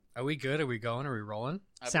Are we good? Are we going? Are we rolling?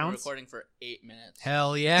 I've been recording for 8 minutes.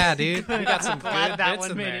 Hell yeah, dude. We got some Glad good that bits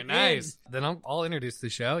one in made there. it Nice. Then I'll introduce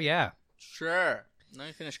the show. Yeah. Sure. Let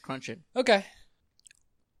me finish crunching. Okay.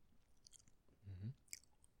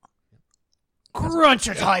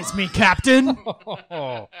 Crunchitize me, Captain.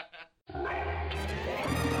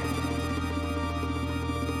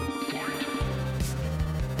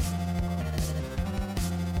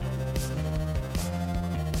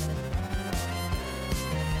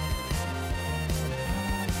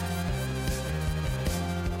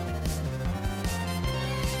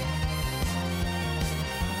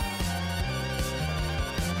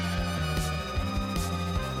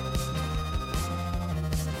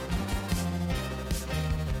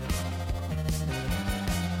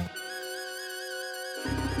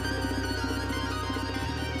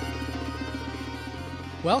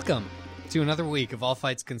 Welcome to another week of All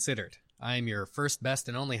Fights Considered. I am your first, best,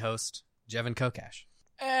 and only host, Jevin Kokash.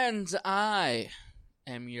 And I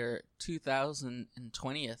am your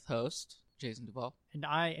 2020th host, Jason Duvall. And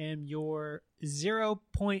I am your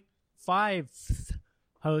 0.5th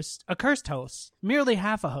host, a cursed host, merely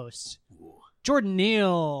half a host, Jordan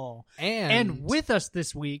Neal. And with us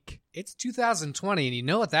this week, it's 2020, and you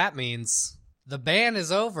know what that means. The ban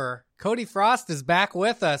is over. Cody Frost is back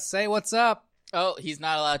with us. Say what's up. Oh, he's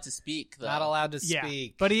not allowed to speak, though. Not allowed to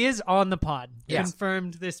speak. But he is on the pod. Yes.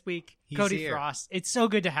 Confirmed this week. He's Cody here. Frost. It's so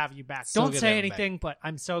good to have you back. So Don't good to say have him anything, but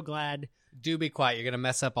I'm so glad. Do be quiet. You're going to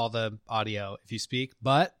mess up all the audio if you speak,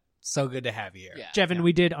 but so good to have you here. Yeah. Jevin,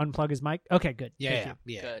 we did unplug his mic. Okay, good. Yeah, Thank yeah,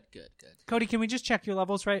 you. yeah. Good. Cody, can we just check your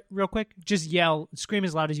levels real quick? Just yell, scream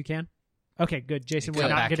as loud as you can. Okay, good. Jason, we're Come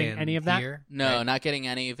not back getting in any of that. here, No, right? not getting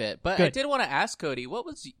any of it. But I Good. did want to ask Cody, what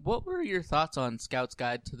were your thoughts on Scout's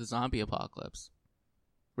Guide to the Zombie Apocalypse?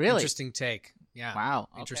 Really? Interesting take. Yeah. Wow.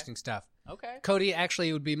 Okay. Interesting stuff. Okay. Cody, actually,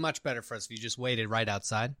 it would be much better for us if you just waited right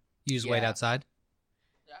outside. You just wait Yeah. outside.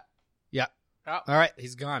 Yeah. Yeah. Oh. All right,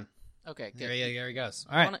 he's gone. Okay, good. There he goes.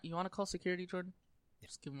 All right. You want to call security, Jordan?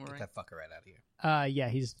 Just give him a ring. Get that fucker right out of here. Yeah,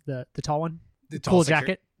 he's the tall one. The Cool tall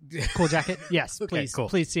jacket. Cool jacket. Yes, Okay, please. cool.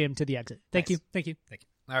 Please see him to the exit. Thank Nice. you. Thank you. Thank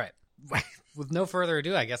you. All right. With no further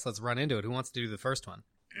ado, I guess let's run into it. Who wants to do the first one?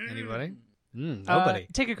 Anybody? Nobody.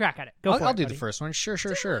 Take a crack at it. Go for it. I'll do buddy. the first one.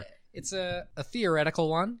 Sure. It's a theoretical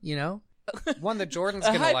one, you know? One that Jordan's A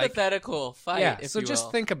going to like. hypothetical fight, Yeah, if so you just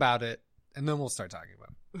will. think about it, and then we'll start talking about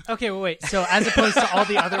it. Okay, wait. So as opposed to all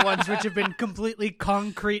the other ones, which have been completely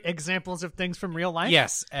concrete examples of things from real life?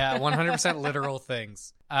 Yes, 100% literal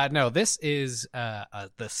things. No, this is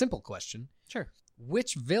the simple question. Sure.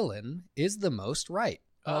 Which villain is the most right?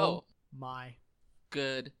 Oh, My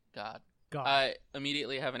good God. God. I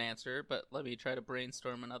immediately have an answer, but let me try to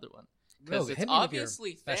brainstorm another one. Go, Because hit it's me with your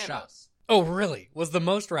obviously best Thanos. shot. Oh, really? Was the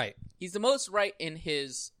most right? He's the most right in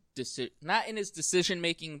his not in his decision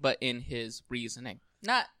making, but in his reasoning.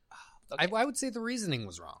 Not. Okay. I would say the reasoning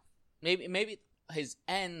was wrong. Maybe his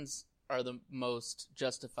ends are the most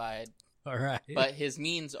justified, All right. but his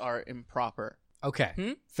means are improper.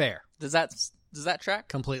 Okay. Fair. Does that track?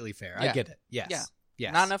 Completely fair. Yeah. I get it. Yes. Yeah.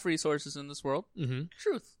 Yes. Not enough resources in this world. Mm-hmm.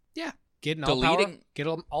 Truth. Yeah. Get an Deleting-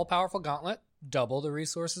 all-powerful gauntlet. Double the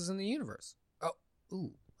resources in the universe. Oh.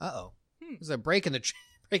 Ooh. Uh-oh. There's a break in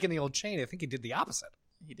the old chain. I think he did the opposite.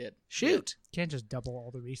 He did. Shoot. Can't just double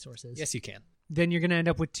all the resources. Yes, you can. Then you're going to end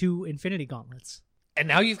up with 2 Infinity Gauntlets. And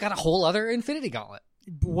now you've got a whole other Infinity Gauntlet.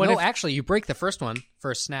 What no, if, actually, you break the first one,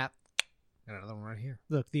 first snap. Got another one right here.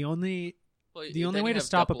 look, the only Well, way then to you have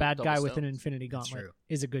stop a double- bad guy double with an stones. Infinity That's Gauntlet true.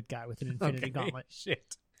 is a good guy with an Infinity Okay. Gauntlet.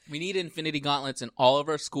 Shit. We need Infinity Gauntlets in all of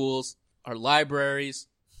our schools, our libraries.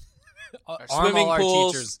 Arm swimming all our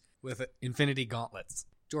pools. teachers with Infinity Gauntlets.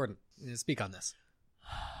 Jordan, speak on this.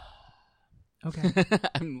 Okay.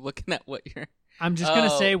 I'm looking at what you're. I'm just going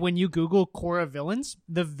to Oh. say when you Google Korra villains,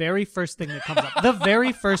 the very first thing that comes up, the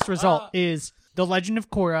very first result is The Legend of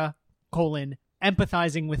Korra,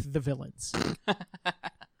 empathizing with the villains.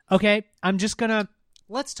 Okay, I'm just going to,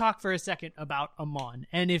 let's talk for a second about Amon.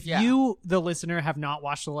 And if Yeah. you, the listener, have not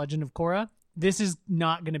watched The Legend of Korra, this is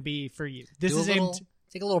not going to be for you. This is aimed,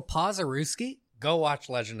 take a little pause, Aruski. Go watch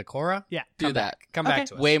Legend of Korra. yeah, Do Come that. back. Come Okay. back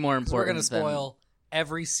to us. Way more 'Cause we're important. going to spoil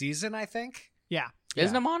every season, I think. yeah.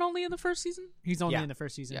 Isn't Yeah. Amon only in the first season? He's only Yeah. in the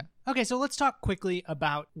first season. Yeah. Okay, so let's talk quickly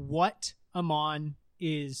about what Amon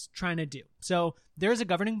is trying to do. So there's a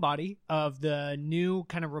governing body of the new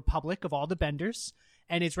kind of republic of all the benders,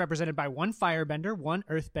 and it's represented by 1 firebender, 1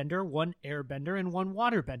 earthbender, 1 airbender, and 1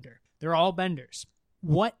 waterbender. They're all benders.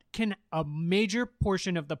 What can a major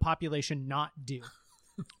portion of the population not do?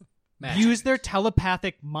 Magic. use their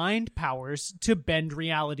telepathic mind powers to bend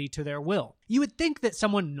reality to their will. You would think that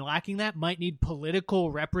someone lacking that might need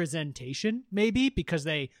political representation, maybe, because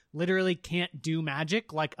they literally can't do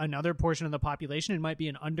magic like another portion of the population. It might be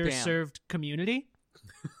an underserved community.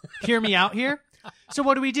 Hear me out here. So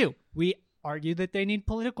what do? We argue that they need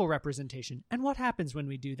political representation. And what happens when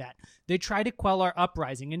we do that? They try to quell our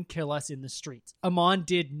uprising and kill us in the streets. Amon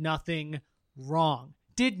did nothing wrong.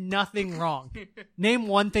 Name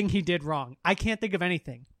one thing he did wrong. I can't think of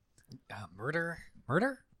anything. Murder?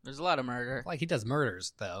 There's a lot of murder. Like he does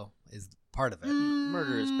murders, though, is part of it.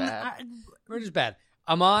 Murder is bad. Murder's bad.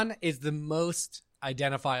 Amon is the most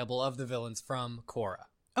identifiable of the villains from Korra.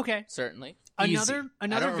 Okay. Certainly. Another I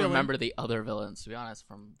don't villain. remember the other villains, to be honest,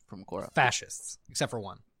 from Korra. Fascists, except for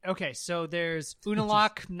one. Okay, so there's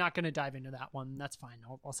Unalaq. Not going to dive into that one. That's fine.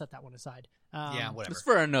 I'll set that one aside. Yeah, whatever. It's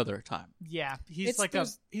for another time. Yeah, he's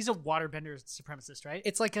he's a waterbender supremacist, right?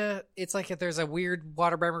 It's like there's a weird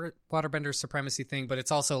waterbender supremacy thing, but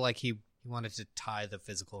it's also like he wanted to tie the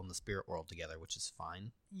physical and the spirit world together, which is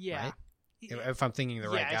fine. Yeah. Right? If I'm thinking the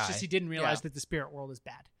right guy. Yeah, it's just he didn't realize that the spirit world is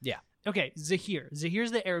bad. Yeah. Okay, Zahir. Zahir's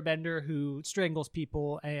the airbender who strangles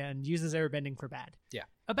people and uses airbending for bad. Yeah.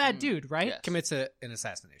 A bad dude, right? Yes. Commits an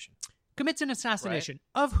assassination. Commits an assassination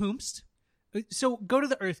of whomst. So go to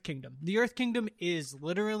the Earth Kingdom. The Earth Kingdom is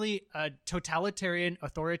literally a totalitarian,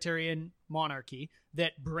 authoritarian monarchy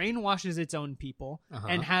that brainwashes its own people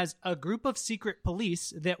and has a group of secret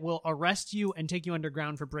police that will arrest you and take you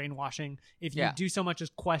underground for brainwashing if you do so much as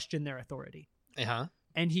question their authority. Uh-huh.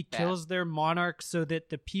 And he kills their monarch so that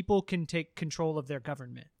the people can take control of their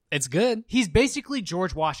government. It's good. He's basically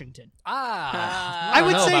George Washington. I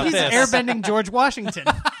would say he's this. airbending George Washington.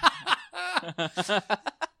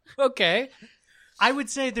 Okay. I would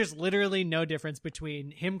say there's literally no difference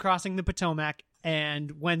between him crossing the Potomac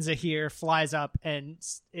and when Zahir flies up and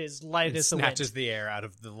is light as the wind. Snatches the air out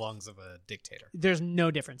of the lungs of a dictator. There's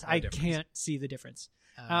no difference. I difference. can't see the difference.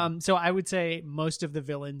 So I would say most of the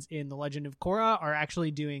villains in The Legend of Korra are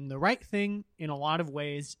actually doing the right thing in a lot of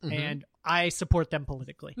ways, and I support them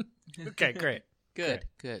politically. Okay, great. Good.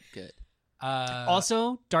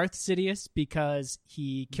 Also, Darth Sidious, because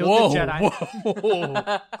he killed the Jedi.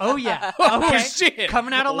 Whoa. Oh, yeah. Oh, Okay. shit.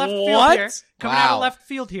 Coming out of left field What? here. Coming out Wow. of left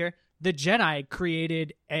field here. The Jedi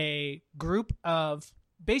created a group of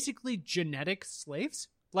basically genetic slaves,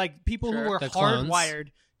 like people who were The clones. hardwired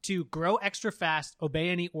to grow extra fast, obey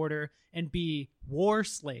any order, and be war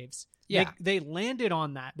slaves. Yeah. They landed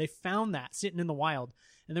on that. They found that sitting in the wild,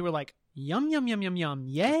 and they were like, yum, yum, yum, yum, yum.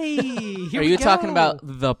 Yay. Here Are we you go. talking about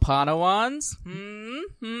the Padawans?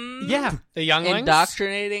 Yeah. The younglings?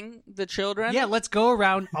 Indoctrinating the children? Yeah, let's go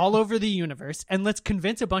around all over the universe and let's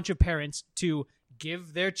convince a bunch of parents to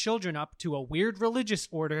give their children up to a weird religious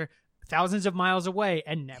order thousands of miles away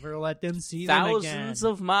and never let them see them again. Thousands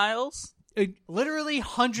of miles? Literally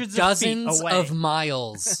hundreds Dozens of feet away. of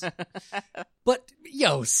miles. But,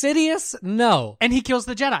 Sidious? No. And he kills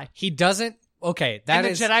the Jedi. He doesn't. Okay, that And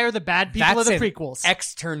is. the Jedi are the bad people of that's the an prequels.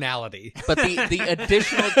 externality. But the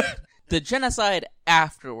additional... the genocide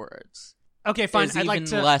afterwards Okay, fine. is I'd even like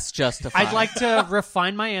to less justified. I'd like to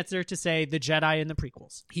refine my answer to say the Jedi in the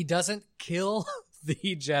prequels. He doesn't kill the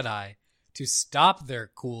Jedi to stop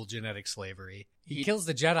their cool genetic slavery. He kills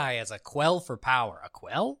the Jedi as a quell for power. A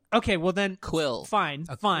quell? Okay, well then Quill. fine.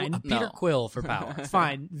 A Fine. Peter No. Quill for power.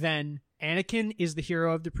 Fine. Then Anakin is the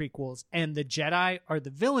hero of the prequels, and the Jedi are the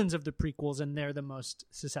villains of the prequels, and they're the most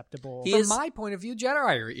susceptible. He From is- my point of view, Jedi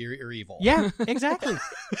are evil. Yeah, exactly.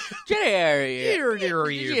 Jedi You're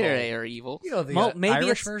evil. Jedi are evil. You know the Well, maybe Irish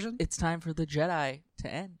it's, version? it's time for the Jedi to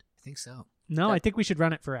end. I think so. No, I think we should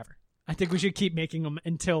run it forever. I think we should keep making them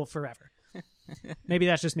until forever. Maybe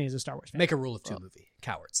that's just me as a Star Wars fan. Make a Rule of Two movie.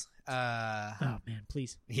 Cowards. Oh man,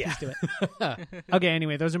 please, Yeah. please do it. Okay,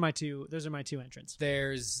 anyway, those are my two entrants.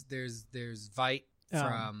 There's Vite Um,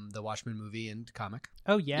 from the Watchmen movie and comic.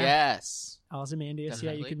 Oh yeah, Yes. Ozymandias.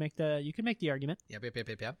 Yeah, you Definitely. could make the argument. Yep.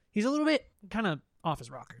 He's a little bit kind of off his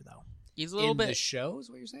rocker though. He's a little in bit... the show is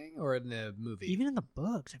what you're saying, or in the movie? Even in the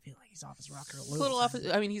books, I feel like he's off his rocker a a little. little off.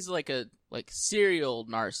 I mean, he's like a serial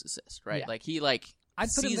narcissist, right? Yeah. Like he I'd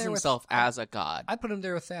put him sees there with- himself as a god. I'd put him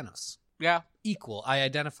there with Thanos. Yeah, Equal. I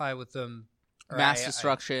identify with them. or mass I-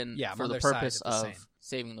 destruction yeah, I'm for on the their side purpose at the of same.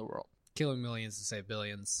 saving the world. Killing millions to save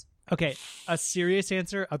billions. Okay, a serious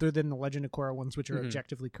answer other than the Legend of Korra ones, which are Mhm.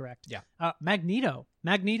 objectively correct. Yeah. Magneto,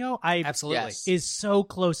 Absolutely. Yes. is so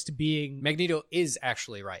close to being. Magneto is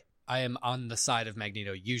actually right. I am on the side of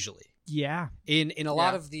Magneto usually. Yeah, In a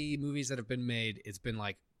lot Yeah. of the movies that have been made, it's been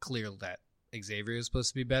like clear that Xavier is supposed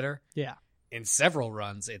to be better. yeah. in several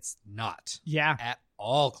runs, it's not Yeah. at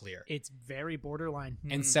all clear. It's very borderline.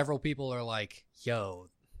 And several people are like, yo,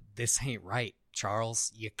 this ain't right,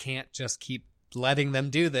 Charles. You can't just keep letting them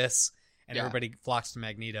do this. And Yeah. everybody flocks to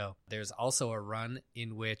Magneto. There's also a run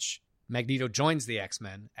in which Magneto joins the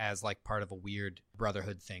X-Men as like part of a weird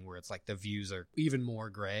brotherhood thing where it's like the views are even more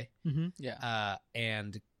gray. Mm-hmm. Yeah.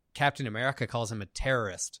 And Captain America calls him a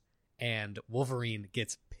terrorist, and Wolverine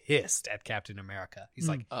gets pissed at Captain America. He's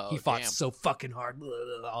like, Oh, he fought damn. so fucking hard, blah,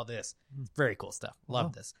 blah, blah, all this. Mm. Very cool stuff. Love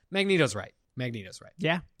Wow. this. Magneto's right.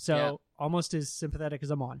 Yeah. So Yeah. almost as sympathetic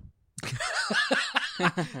as Amon.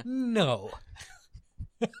 No.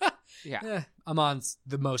 Yeah. Amon's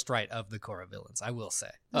the most right of the Korra villains, I will say.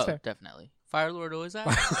 That's Oh, fair. definitely. Firelord Ozai.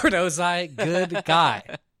 Lord Ozai, good guy.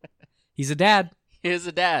 He's a dad. Here's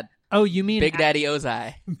a dad. Oh, you mean Big Daddy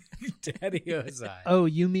Ozai. Daddy Ozai. Oh,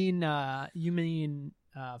 you mean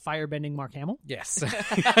firebending Mark Hamill? Yes.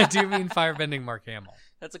 I do mean firebending Mark Hamill.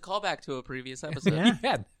 That's a callback to a previous episode. Yeah.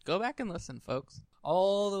 Yeah. Go back and listen, folks.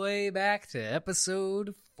 All the way back to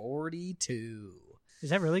episode 42. Is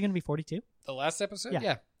that really going to be 42? The last episode? Yeah.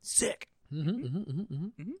 Yeah. Sick.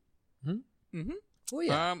 Mm-hmm. Oh,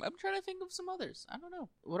 yeah. I'm trying to think of some others. I don't know.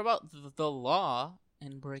 What about the Law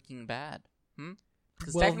in Breaking Bad?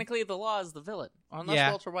 Because Well- technically the Law is the villain. Unless Yeah.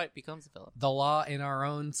 Walter White becomes the villain. The law in our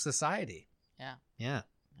own society. Yeah. Yeah.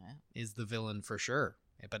 Yeah. Is the villain for sure,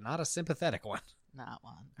 but not a sympathetic one. Not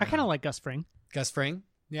one. I kind of like Gus Fring. Gus Fring?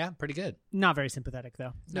 Yeah, pretty good. Not very sympathetic,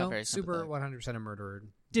 though. Not No, very super sympathetic. 100% a murderer,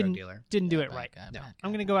 drug Didn't dealer. didn't do Yeah, it bad right. guy, No. bad guy.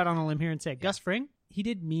 I'm going to go out on a limb here and say Gus Fring, he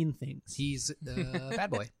did mean things. He's a bad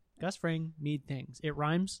boy. Gus Fring, mean things. It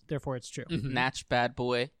rhymes, therefore it's true. Natch Bad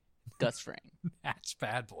Boy, Gus Fring. That's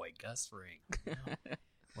bad boy, Gus Fring.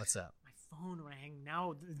 What's up? My phone rang.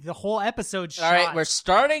 Now the whole episode shot. All right, we're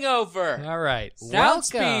starting over. All right. Sound Welcome.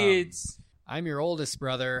 speeds. I'm your oldest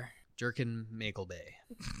brother, Jerkin Makelbay.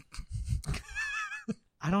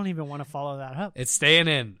 I don't even want to follow that up. It's staying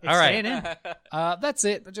in. It's All right. staying in. That's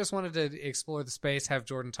it. I just wanted to explore the space, have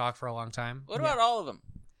Jordan talk for a long time. What about all of them?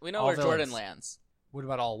 We know All where Jordan villains. lands. What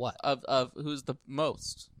about all what? Of who's the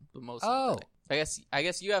most? The most. Oh. sympathetic. I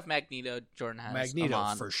guess you have Magneto. Jordan has Magneto,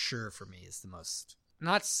 Amon. for sure, for me, is the most,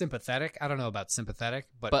 not sympathetic. I don't know about sympathetic,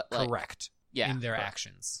 but like, correct Yeah. in their correct.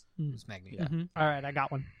 actions. Mm. It's Magneto. Mhm. All right, I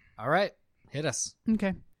got one. All right. Hit us.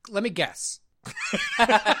 Okay. Let me guess.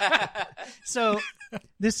 So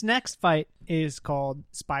this next fight is called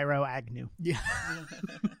Spyro Agnew. Yeah.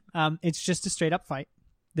 It's just a straight up fight.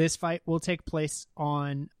 This fight will take place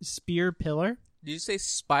on Spear Pillar. Did you say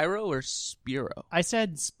Spyro or Spiro? I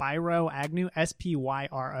said Spyro Agnew,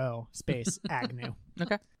 Spyro space Agnew.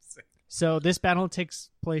 Okay. So this battle takes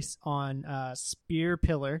place on Spear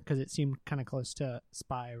Pillar because it seemed kind of close to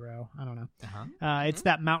Spyro. I don't know. Uh-huh. It's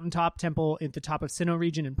that mountaintop temple at the top of Sinnoh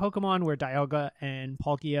region in Pokemon where Dialga and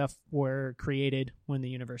Palkia were created when the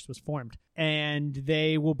universe was formed. And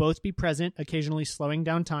they will both be present, occasionally slowing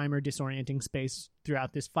down time or disorienting space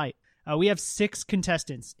throughout this fight. We have 6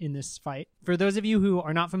 contestants in this fight. For those of you who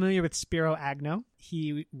are not familiar with Spiro Agnew,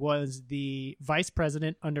 he was the vice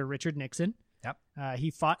president under Richard Nixon. Yep.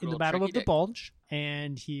 He fought in the Real Battle of tricky the dick. Bulge,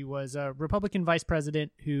 and he was a Republican vice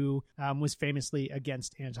president who was famously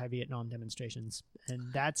against anti-Vietnam demonstrations.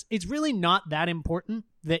 And it's really not that important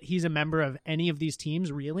that he's a member of any of these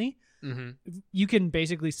teams, really. Mm-hmm. You can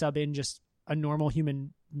basically sub in just a normal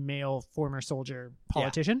human male former soldier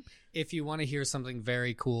politician. If you want to hear something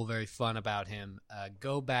very cool, very fun about him,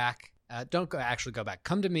 go back. Don't go back.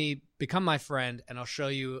 Come to me, become my friend, and I'll show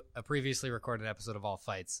you a previously recorded episode of All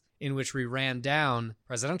Fights in which we ran down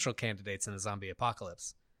presidential candidates in a zombie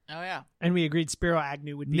apocalypse. Oh yeah. And we agreed Spiro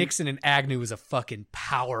Agnew would be Nixon and Agnew was a fucking he would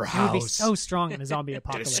powerhouse. be so strong in a zombie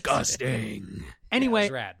apocalypse. Disgusting. Anyway, Yeah, it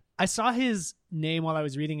was rad. I saw his name while I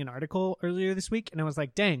was reading an article earlier this week, and I was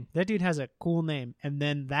like, dang, that dude has a cool name. And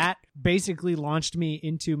then that basically launched me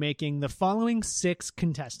into making the following 6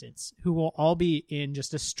 contestants who will all be in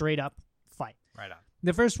just a straight up fight. Right on.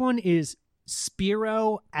 The first one is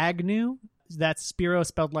Spiro Agnew. That's Spiro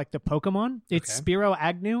spelled like the Pokemon. It's Okay. Spiro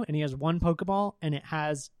Agnew, and he has 1 Pokeball, and it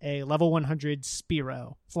has a level 100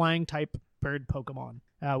 Spiro, flying type bird Pokemon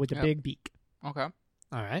with a Yep. big beak. Okay.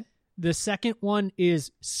 All right. The second one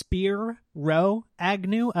is Spiro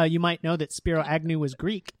Agnew. You might know that Spiro Agnew was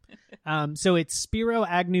Greek. So it's Spiro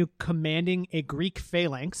Agnew commanding a Greek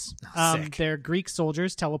phalanx. Sick. They're Greek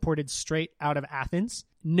soldiers teleported straight out of Athens.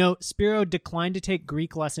 Note, Spiro declined to take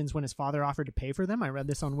Greek lessons when his father offered to pay for them. I read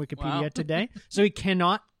this on Wikipedia Wow. today. So he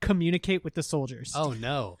cannot communicate with the soldiers. Oh,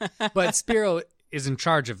 no. But Spiro is in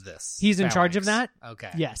charge of this. He's in charge of phalanx. that?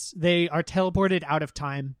 Okay. Yes, they are teleported out of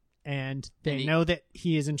time and they And he- know that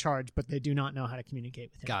he is in charge, but they do not know how to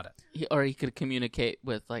communicate with him. Got it. Or he could communicate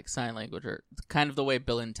with like sign language, or kind of the way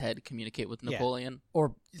Bill and Ted communicate with Yeah. Napoleon.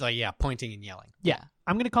 Or like pointing and yelling. Yeah.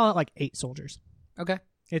 I'm going to call it like 8 soldiers. Okay.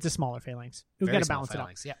 It's a smaller phalanx. We've Very got to small balance it out.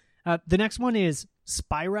 phalanx, Yeah. The next one is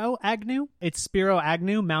Spyro Agnew. It's Spiro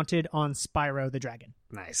Agnew mounted on Spyro the dragon.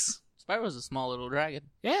 Nice. Spyro's a small little dragon.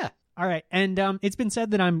 Yeah. All right, and it's been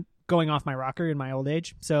said that I'm going off my rocker in my old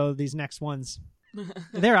age, so these next ones,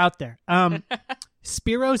 they're out there.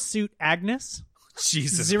 Spiro Suit Agnes.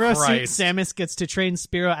 Jesus Zero Christ. Suit Samus gets to train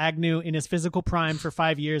Spiro Agnew in his physical prime for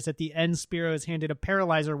 5 years. At the end, Spiro is handed a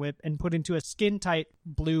paralyzer whip and put into a skin-tight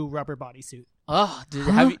blue rubber bodysuit. Oh, dude,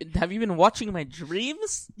 Huh? have you been watching my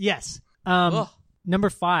dreams? Yes. Ugh. Number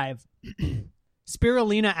 5,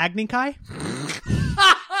 Spirulina Agnikai.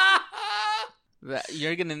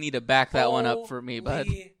 You're gonna need to back that one up for me, bud.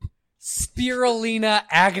 Spirulina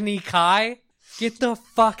Agni Kai? Get the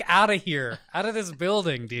fuck out of here. Out of this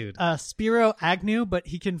building, dude. Spiro Agnew, but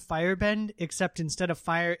he can firebend, except instead of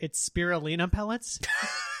fire, it's spirulina pellets.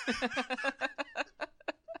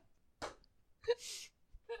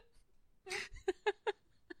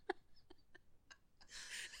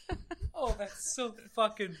 Oh, that's so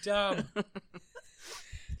fucking dumb.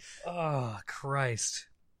 Oh, Christ.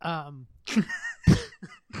 And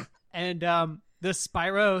the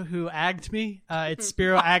Spyro who agged me, it's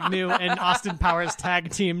Spiro Agnew and Austin Powers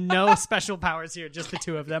tag team. No special powers here, just the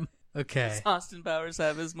two of them. Okay. Does Austin Powers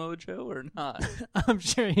have his mojo or not? I'm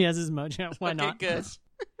sure he has his mojo. Why not? Okay, good.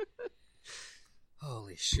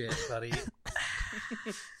 Holy shit, buddy.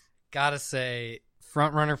 Gotta say,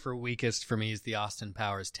 front runner for weakest for me is the Austin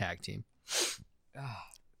Powers tag team. Oh,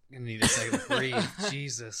 I'm gonna need a second to breathe.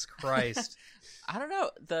 Jesus Christ. I don't know.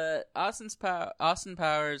 The Austin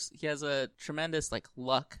Powers, he has a tremendous like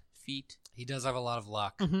luck feat, He does have a lot of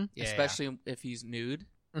luck. Mhm. Yeah, especially if he's nude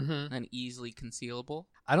yeah. Mhm. and easily concealable.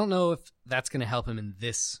 I don't know if that's gonna help him in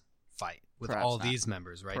this fight with Perhaps all not. these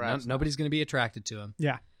members, right? Perhaps not. Nobody's gonna be attracted to him.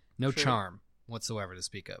 Yeah. No True. charm whatsoever to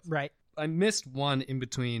speak of. Right. I missed one in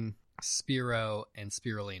between Spiro and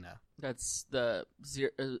Spirulina. That's the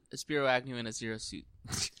Spiro Agnew in a zero suit.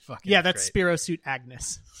 Fucking Yeah, that's great. Spiro Suit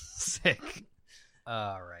Agnes. Sick.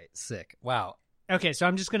 All right, sick. Wow. Okay, so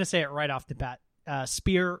I'm just going to say it right off the bat.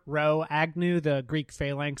 Spiro Agnew, the Greek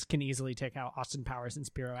phalanx, can easily take out Austin Powers and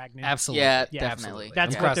Spiro Agnew. Absolutely. Yeah, Yeah, definitely. absolutely.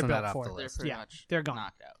 That's I'm what they're crossing built that off for. the They're list. pretty Yeah, much they're gone.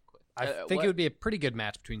 knocked out quick. I think it would be a pretty good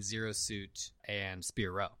match between Zero Suit and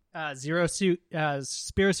Spiro. Zero Suit,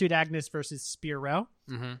 Spiro Suit Agnes versus Spiro.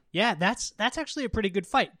 Mm-hmm. Yeah, that's actually a pretty good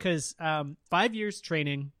fight because 5 years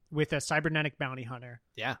training with a cybernetic bounty hunter.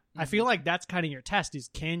 Yeah. I feel like that's kind of your test: is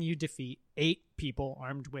can you defeat 8 people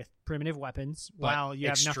armed with primitive weapons while you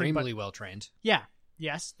have nothing extremely but well trained. yeah.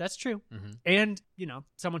 Yes, that's true. Mm-hmm. And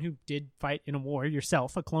someone who did fight in a war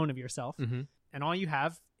yourself, a clone of yourself, Mm-hmm. and all you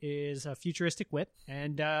have is a futuristic whip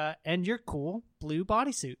and your cool blue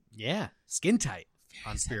bodysuit. Yeah. Skin tight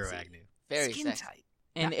on Spiro sexy. Agnew. Very Skin sexy. tight.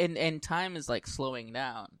 And time is like slowing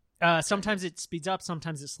down. Sometimes it speeds up,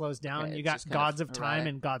 sometimes it slows down. Yeah, You it's got just kind gods of of time erratic.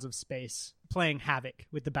 and gods of space playing havoc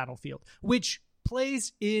with the battlefield, which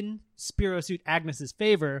plays in Spiro Suit Agnes's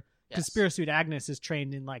favor because Yes. Spiro Suit Agnes is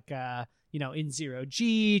trained in in zero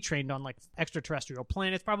G, trained on like extraterrestrial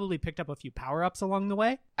planets, probably picked up a few power ups along the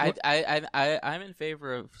way. I'm in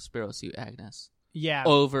favor of Spiro Suit Agnes Yeah,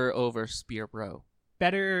 over Spiro,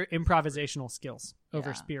 better improvisational skills over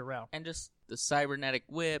Yeah. Spiro. and just the cybernetic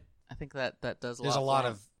whip. I think that does a lot. There's a for lot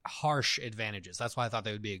him. of harsh advantages. That's why I thought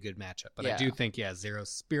they would be a good matchup. But I Yeah. do think,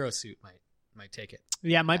 Spiro Suit might take it.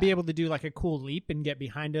 Yeah, might be Yeah. able to do like a cool leap and get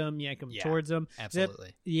behind him, yank him Yeah. towards him.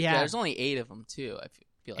 Absolutely. Yeah, Yeah, there's only 8 of them too. I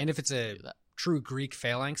feel like And if it's they do that. true Greek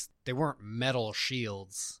phalanx, they weren't metal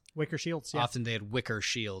shields. Wicker shields. Yeah, Often they had wicker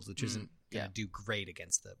shields, which isn't going yeah. to do great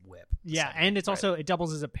against the whip. yeah, So- and it's also it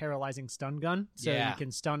doubles as a paralyzing stun gun, so Yeah. you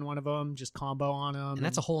can stun one of them, just combo on them, and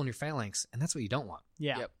that's a hole in your phalanx, and that's what you don't want.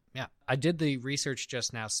 yeah. Yep. Yeah. I did the research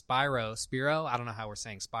just now. Spiro, I don't know how we're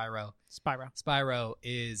saying Spiro. Spyro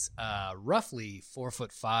is roughly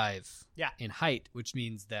 4'5" Yeah. in height, which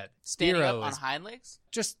means that Standing Spiro up on is hind legs.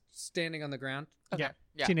 just standing on the ground, Okay.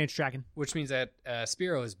 Yeah. Teenage Dragon. which means that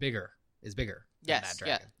Spiro is bigger than Yes. that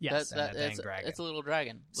dragon. Yes. That dang dragon. It's a little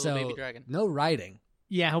dragon. Little So baby dragon. no riding.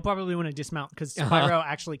 Yeah, he'll probably want to dismount because Uh-huh. Spyro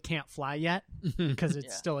actually can't fly yet because it's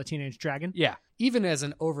Yeah. still a teenage dragon. Yeah. Even as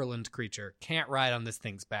an overland creature, can't ride on this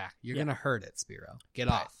thing's back. You're Yeah. going to hurt it, Spiro. Get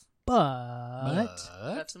Right. off. But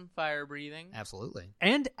Got some fire breathing. Absolutely.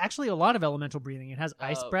 and actually a lot of elemental breathing. It has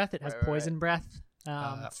ice Oh, breath. It has right, right, poison breath.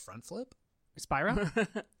 Front flip? Spyro? Front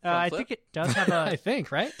I flip? think it does have I a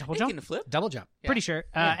think, right? double It jump. can flip. Double jump. Yeah. Pretty sure.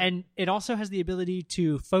 Yeah. And it also has the ability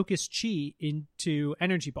to focus chi into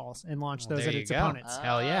energy balls and launch Well, those there at you its go. opponents.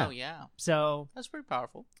 Hell yeah. Oh, yeah. So, That's pretty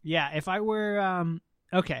powerful. yeah, if I were...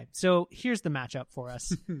 okay, so here's the matchup for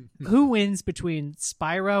us. Who wins between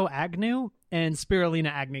Spyro Agnew and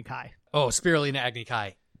Spirulina Agni-Kai? Oh, Spirulina Agni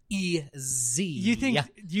Kai. Easy. You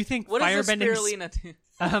think What does a firebending... spirulina do?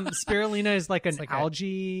 Spirulina is like an like a-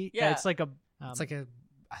 algae. Yeah. It's like a... It's like a.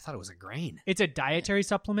 I thought it was a grain. It's a dietary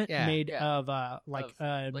supplement Yeah. made Yeah. of like Of,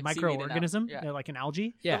 a like microorganism, seaweed and like an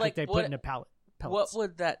algae. Yeah. that they But, put like, in a what pellets.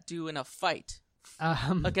 would that do in a fight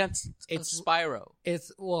Um, against It's- a Spyro?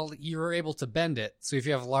 It's you were able to bend it, so if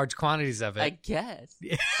you have large quantities of it, I guess.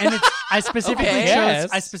 and it's, I specifically Okay. chose. Yes.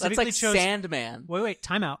 I That's specifically like chose. Sandman. Wait,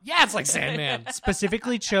 time out. yeah, it's like Sandman.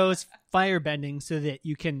 Specifically chose firebending so that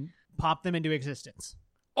you can pop them into existence.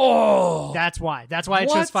 Oh, That's why. That's why I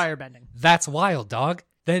chose What? firebending. that's wild, dog.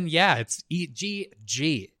 Then yeah, it's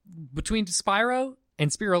G. Between Spyro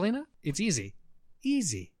and Spirulina, it's easy.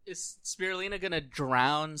 Easy. Is Spirulina gonna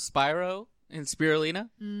drown Spyro in Spirulina?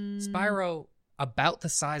 Spyro, about the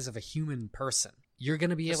size of a human person. You're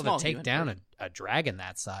going to be A able small to take human down person. a dragon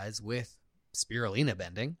that size with Spirulina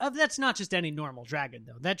bending. That's not just any normal dragon,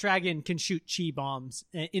 though. That dragon can shoot chi bombs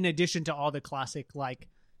in addition to all the classic, like,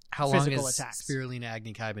 How long physical has attacks. Spirulina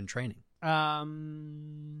Agni Kai been training?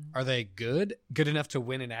 um. Are they good? Good enough to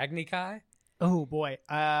win an Agni Kai? Oh boy.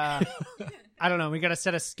 I don't know. We got to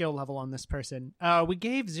set a skill level on this person. We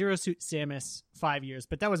gave Zero Suit Samus 5 years,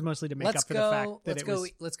 but that was mostly to make up for the fact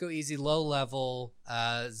that Let's go easy, low level.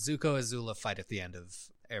 Zuko Azula fight at the end of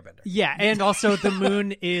Airbender. Yeah, and also the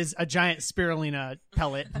moon is a giant spirulina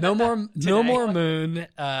pellet. No more Today. moon.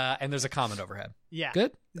 And there's a comet overhead. Yeah,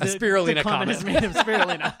 Good. A The Spirulina comet is made of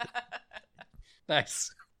spirulina.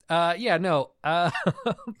 Nice. Yeah, no.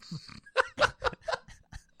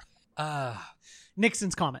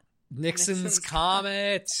 Nixon's comet. Nixon's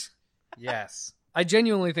Comet. Yes. I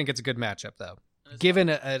genuinely think it's a good matchup, though, given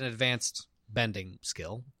an advanced bending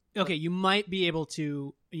skill. Okay, you might be able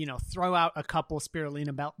to, throw out a couple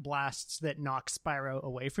spirulina blasts that knock Spyro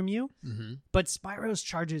away from you, Mm-hmm. but Spyro's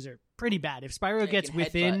charges are pretty bad. If Spyro You gets can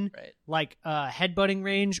within headbutt, right? like a headbutting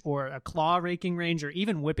range or a claw raking range or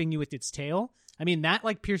even whipping you with its tail, I mean that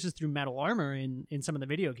like pierces through metal armor in some of the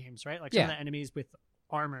video games, right? Like some of Yeah. the enemies with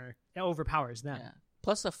armor, it overpowers them. Yeah.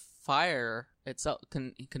 Plus, the fire itself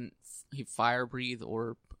can he fire breathe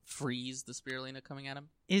or freeze the spirulina coming at him?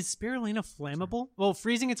 Is spirulina flammable? Well,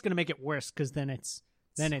 freezing it's going to make it worse because then it's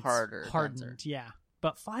harder, hardened. denser. Yeah,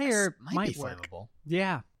 but fire might be work. flammable.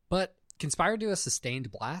 Yeah, But can Spyro do a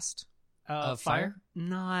sustained blast? Of fire?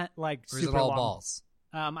 Not like Or is super it all long. balls?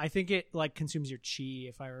 I think it like consumes your chi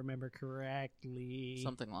if I remember correctly.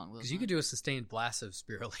 Something along those Because you could do a sustained blast of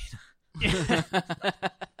Spirulina.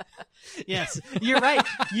 Yes, you're right.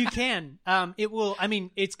 You can. It will. I mean,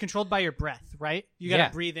 it's controlled by your breath, right? You got to Yeah.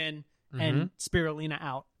 breathe in Mm-hmm. and spirulina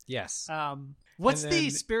out. Yes. What's And the then-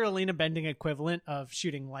 spirulina bending equivalent of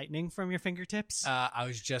shooting lightning from your fingertips? I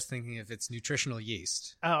was just thinking if it's nutritional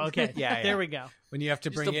yeast. Oh, okay. Yeah, There yeah. we go. When you have to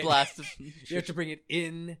Just bring a it, blast of you have to bring it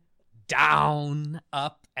in, down,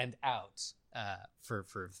 up, and out for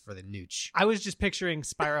the nooch. I was just picturing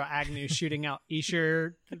Spyro Agnew shooting out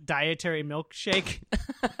Escher dietary milkshake.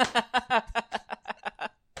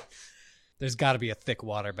 There's got to be a thick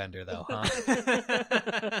waterbender, though,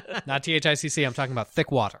 huh? Not THICC. I'm talking about thick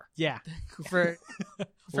water. Yeah, for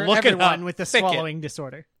Look it everyone up. with a Thick it. swallowing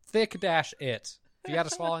disorder. Thick dash it. If you got a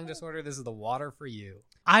swallowing disorder, this is the water for you.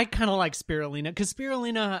 I kind of like spirulina because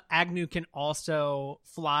spirulina Agnew can also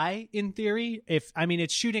fly in theory.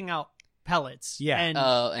 It's shooting out pellets. Yeah. and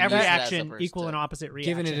Oh, and every use it as a action burst equal to- and opposite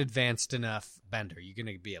reaction. Given an advanced enough bender, you're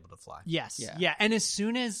going to be able to fly. Yes. Yeah. Yeah. And as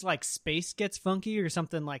soon as like space gets funky or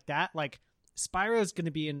something like that, like Spyro's going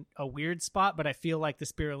to be in a weird spot, but I feel like the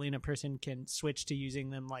spirulina person can switch to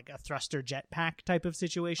using them like a thruster jetpack type of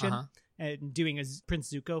situation Uh-huh. and doing a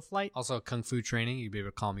Prince Zuko flight. Also, kung fu training, you'd be able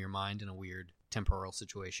to calm your mind in a weird temporal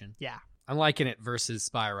situation. Yeah. I'm liking it versus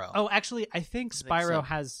Spyro. Oh, actually, I think Spyro so.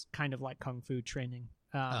 has kind of like kung fu training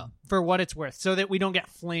Oh. for what it's worth, so that we don't get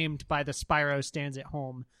flamed by the Spyro stands at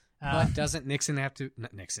home. But doesn't Nixon have to?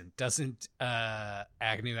 Not Nixon. Doesn't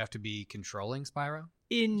Agnew have to be controlling Spyro?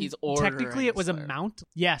 He's ordering Technically, it was a Spyro. mount.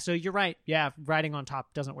 Yeah, so you're right. Yeah, riding on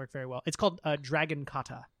top doesn't work very well. It's called Dragon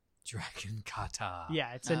Kata. Dragon kata.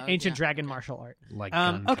 Yeah, it's an Oh, ancient yeah, dragon okay. martial art. Like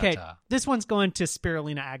gun Okay, kata. this one's going to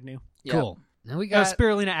Spirulina Agnew. Yeah. Cool. Now we got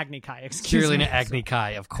Spirulina Agni Kai. Excuse Spirulina me. Agni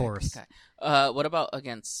Kai, of course. Okay. What about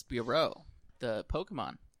against Spearow, the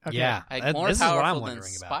Pokemon? Okay. Yeah, Like that- more this is what I'm powerful than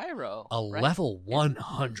wondering about. Spyro. A right? level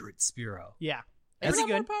 100 Spearow. Yeah. Is Pretty it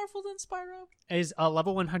more good. powerful than Spyro? Is a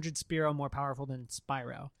level 100 Spearow more powerful than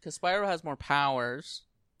Spyro? Because Spyro has more powers.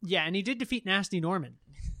 Yeah, and he did defeat Nasty Norman.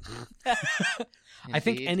 I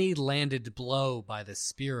think Indeed. any landed blow by the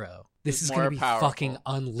Spearow, this Is is more going to be powerful. fucking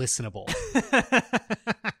unlistenable.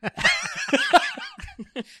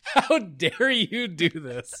 How dare you do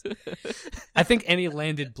this? I think any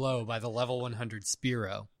landed blow by the level 100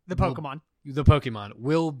 Spearow, The Pokemon. the Pokemon,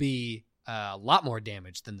 will be a lot more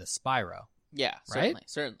damage than the Spyro. Yeah, Right?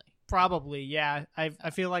 certainly. Probably, yeah. I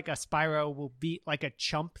feel like a Spyro will beat like a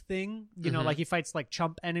chump thing. You know, Mhm. like he fights like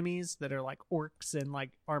chump enemies that are like orcs and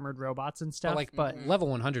like armored robots and stuff. But Mhm. level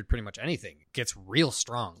 100, pretty much anything gets real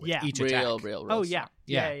strong with Yeah. each Real, attack. real. Oh yeah.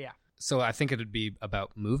 Yeah. Yeah. So I think it would be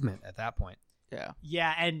about movement at that point. Yeah.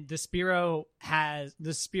 Yeah, and the Spearow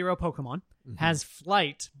Pokemon Mhm. has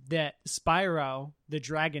flight that Spyro the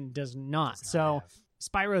dragon does not. Does not So have.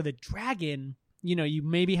 Spyro the dragon, you know, you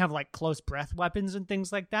maybe have like close breath weapons and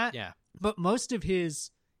things like that. Yeah. But most of his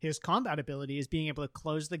combat ability is being able to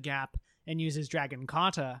close the gap and use his Dragon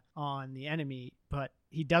Kata on the enemy, but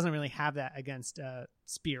he doesn't really have that against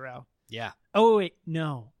Spearow. Yeah. Oh wait,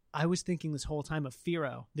 no. I was thinking this whole time of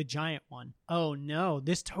Fearow, the giant one. Oh no,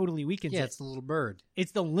 this totally weakens Yeah, it. it's the little bird.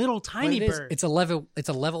 It's the little tiny But it is- bird. It's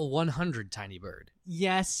a level 100 tiny bird.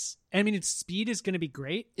 Yes. I mean, its speed is going to be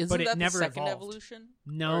great, Isn't but it that never the second evolved. evolution?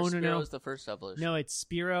 No, Or no, Spearow no. is the first evolution. No, it's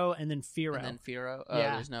Spearow and then Fearow. And then Fearow. Oh,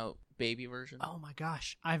 Yeah. there's no baby version. Oh my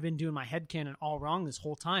gosh, I've been doing my headcanon all wrong this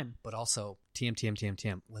whole time. But also,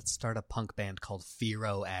 TM. Let's start a punk band called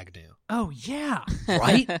Fearow Agnew. Oh yeah.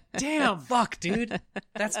 Right? Damn. Fuck, dude.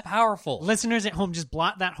 That's powerful. Listeners at home, just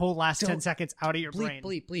blot that whole last 10 Don't- seconds out of your brain.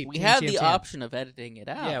 bleep. We TM. have the option of editing it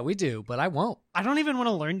out. Yeah, we do, but I won't. I don't even want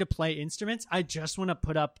to learn to play instruments. I just want to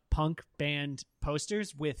put up punk band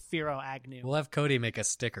posters with Fearow Agnew. We'll have Cody make us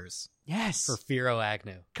stickers Yes. for Fearow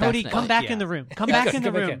Agnew. Cody, Definitely. come back Yeah. in the room. Come back in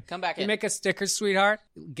the room. Come back You in. make us stickers, sweetheart?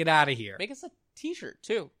 Get out of here. Make us a t-shirt,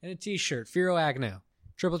 too. And a t-shirt. Fearow Agnew.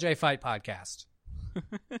 Triple J Fight Podcast.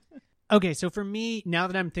 Okay, so for me, now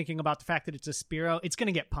that I'm thinking about the fact that it's a Spearow, it's going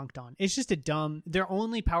to get punked on. It's just a dumb. They're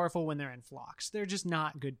only powerful when they're in flocks. They're just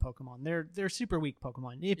not good Pokemon. They're super weak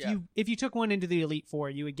Pokemon. If you took one into the Elite Four,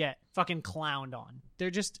 you would get fucking clowned on.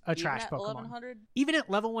 They're just a trash Even at Pokemon. 1100? Even at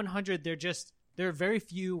level 100, there are very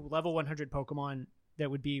few level 100 Pokemon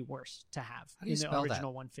that would be worse to have How do you in the spell that?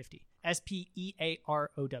 original 150.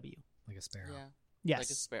 Spearow. Like a sparrow. Yeah. Yes, Like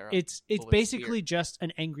a sparrow, It's but with basically spear. just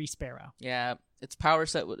an angry sparrow. Yeah. Its power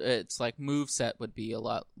set its like move set would be a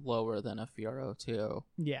lot lower than a Fearow, too.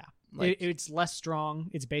 Yeah. Like, It's less strong.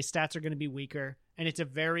 Its base stats are going to be weaker, and it's a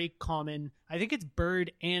very common. I think it's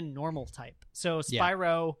bird and normal type. So Yeah.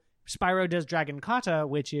 Spyro does Dragon Kata,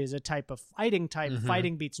 which is a type of fighting type. Mhm.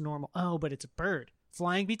 Fighting beats normal. Oh, but it's a bird.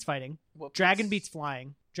 Flying beats fighting. what Dragon beats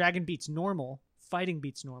flying. Dragon beats normal. Fighting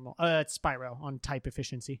beats normal. It's Spyro on type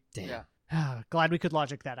efficiency. Damn. Yeah. Glad we could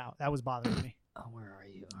logic that out. That was bothering me. Oh, where are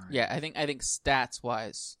you? All right. Yeah, I think stats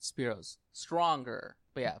wise, Spearow's stronger.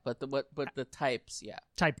 But yeah, but the types, yeah.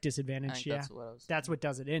 Type I disadvantage. think Yeah. that's what I was. That's what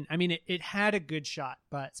does it in. I mean, it had a good shot,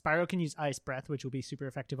 but Spyro can use Ice Breath, which will be super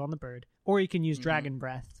effective on the bird, or you can use Mhm. Dragon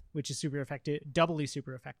Breath, which is super effective, doubly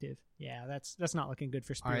super effective. Yeah, that's not looking good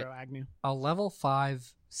for All right. Spyro Agnew. A level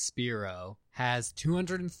 5 Spearow has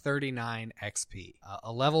 239 XP.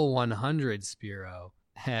 A level 100 Spearow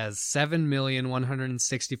has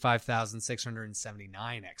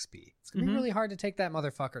 7,165,679 XP. It's going to Mhm. be really hard to take that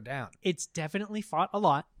motherfucker down. It's definitely fought a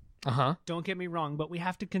lot. Uh-huh. Don't get me wrong, but we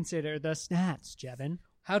have to consider the stats, Jevin.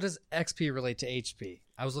 How does XP relate to HP?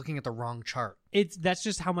 I was looking at the wrong chart. That's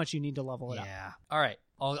just how much you need to level it up. Yeah. All right.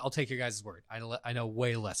 I'll take your guys' word. I know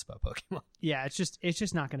way less about Pokemon. Yeah, it's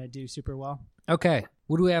just not going to do super well. Okay.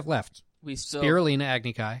 What do we have left? We still Spirulina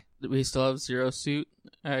Agnikai. we still have Zero Suit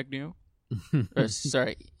Agnew. Or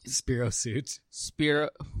sorry, Spearow Suit.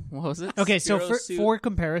 Spear. What was it? Okay, so Spearow Suit for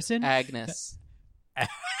comparison, Agnes.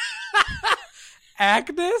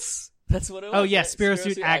 Agnes? That's what it was. oh yeah, right? Spearow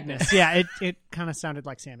Suit Agnes. Yeah, it kind of sounded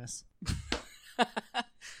like Samus.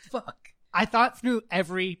 Fuck. I thought through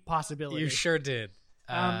every possibility. You sure did.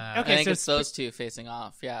 Okay, I think so it's those two facing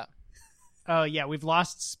off. Yeah, Oh yeah, we've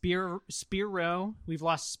lost Spearow. We've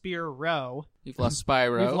lost Spearow. we've lost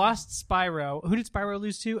Spyro, We've lost Spyro. Who did Spyro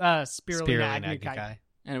lose to? Spirulina Spirulina Agnikai. Agnikai.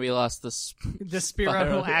 and we lost the. The Spyro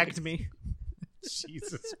who Spyro. agged me.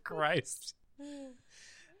 Jesus Christ.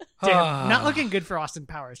 Damn, not looking good for Austin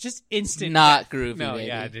Powers. Just instant. Not groovy, No, baby.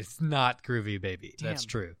 yeah, it's not groovy, baby. Damn. That's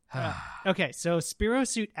true. Okay, so Spearow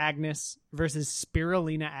Suit Agnes versus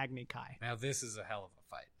Spirulina Agnikai. Now this is a hell of a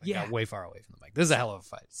fight. I Yeah. got way far away from the mic. This is a hell of a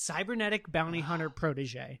fight. Cybernetic bounty hunter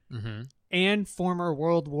protege Mm-hmm. and former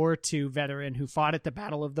World War II veteran who fought at the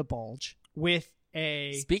Battle of the Bulge with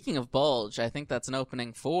a Speaking of bulge, I think that's an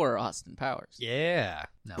opening for Austin Powers. Yeah.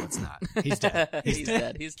 No, it's not. He's dead. He's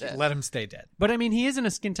dead. He's dead. Let him stay dead. But I mean, he is in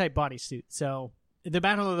a skin tight bodysuit, so the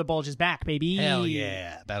Battle of the Bulge is back, baby. Hell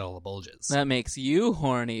yeah. Battle of the Bulges. That makes you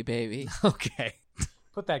horny, baby. Okay.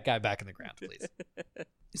 Put that guy back in the ground, please.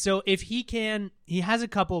 So if he has a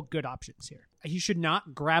couple good options here. He should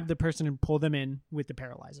not grab the person and pull them in with the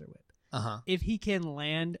paralyzer whip. Uh-huh. If he can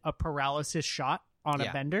land a paralysis shot on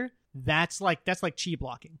a bender, that's like chi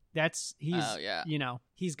blocking.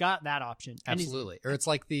 He's got that option. And Absolutely. Or it's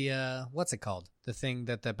like the what's it called? The thing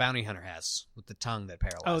that the bounty hunter has with the tongue that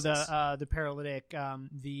paralyzes. the paralytic,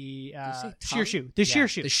 the say sheer tongue? shoe. The sheer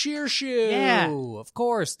shoe. The sheer shoe. Yeah. Of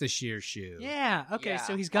course, the sheer shoe. Yeah. Okay. Yeah,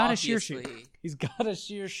 So he's got a sheer shoe. obviously. He's got a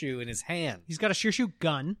sheer shoe in his hand. He's got a sheer shoe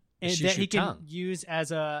gun and sheer that shoe he can tongue. use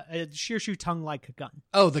as a sheer shoe tongue like gun.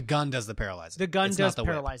 Oh, the gun does the paralyzing. The gun It's does not the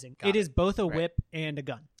whip. paralyzing. Got It is both a Right. whip and a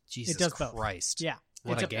gun. Jesus it does both. Christ. Yeah.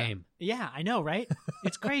 What It's a game. Yeah, I know, right?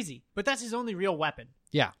 It's crazy. But that's his only real weapon.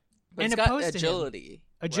 Yeah. But And it's got opposed to him. agility.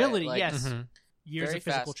 Agility, right? Like, yes. Mhm. Years very of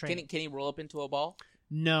physical fast. training. Can he roll up into a ball?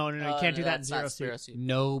 No, you can't do that in that's Zero not Suit. Suit.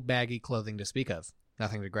 No baggy clothing to speak of.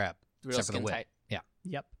 Nothing to grab. Real except for the skin whip. tight. Yeah.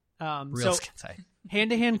 Yep. Real So skin tight.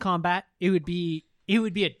 hand-to-hand combat, it would be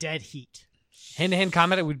a dead heat. Hand-to-hand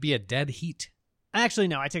combat, it would be a dead heat. Actually,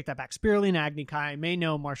 no, I take that back. Spirulina Agni Kai may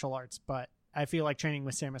know martial arts, but I feel like training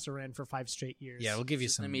with Samus Aran for 5 straight years. Yeah, it'll give you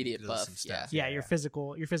Just an some immediate buff, some stuff. Yeah, your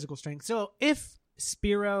physical strength. So if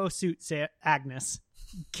Spiro Suit Agnes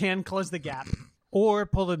can close the gap, or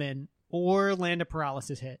pull them in, or land a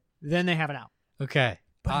paralysis hit, then they have it out. Okay.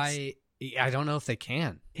 But I don't know if they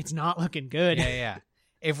can. It's not looking good. Yeah.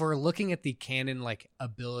 If we're looking at the canon like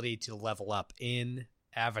ability to level up in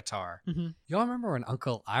Avatar, Mhm. y'all remember when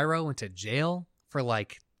Uncle Iroh went to jail for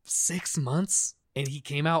like 6 months and he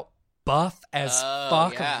came out buff as Oh,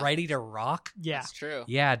 fuck, yeah. ready to rock? Yeah. That's true.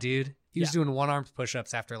 Yeah, dude. He was Yeah. doing one-armed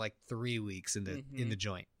push-ups after like 3 weeks in the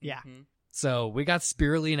joint. Yeah. Mhm. So we got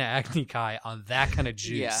Spirulina Agni Kai on that kind of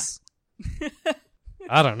Yeah. juice.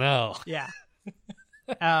 I don't know. Yeah.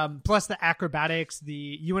 Plus the acrobatics,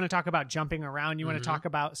 you want to talk about jumping around, you want Mhm. to talk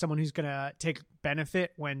about someone who's going to take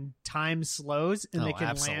benefit when time slows and Oh, they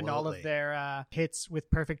can land all of absolutely. their hits with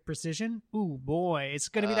perfect precision. Ooh, boy. It's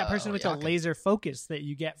going to be that person with yeah, the laser focus that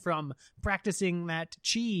you get from practicing that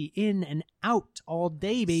chi in and out all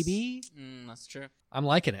day, baby. That's true. I'm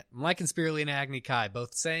liking it. I'm liking Spirulina Agni Kai,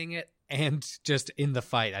 both saying it and just in the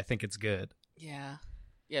fight. I think it's good. Yeah.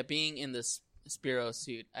 Yeah, being in this Spiro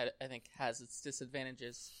suit, I think has its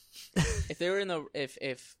disadvantages. If they were in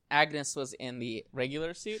if Agnes was in the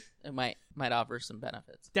regular suit, it might offer some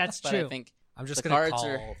benefits. That's But true. I think I'm just The going to cards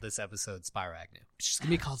call are- this episode Spyro Agnew. It's just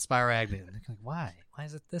going to be called Spyro Agnew. And they're like, why? Why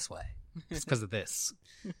is it this way? It's because of this.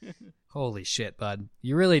 Holy shit, bud.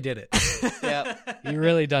 You really did it. Yep. You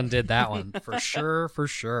really done did that one. For sure, for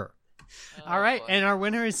sure. All right. boy. And our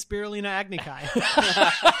winner is Spirulina Agni Kai.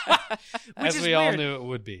 Which As is we all weird. knew it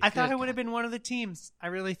would be. I thought it would have been one of the teams. I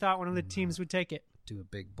really thought one of Mm. the teams would take it. Do a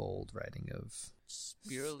big, bold writing of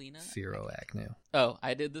Spirulina. Firo Agnew. Oh,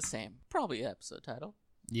 I did the same. Probably episode title.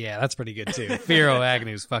 Yeah, that's pretty good, too. Firo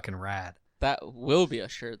Agnew's fucking rad. That will be a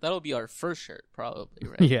shirt. That'll be our first shirt, probably,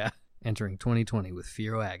 right? Yeah. Entering 2020 with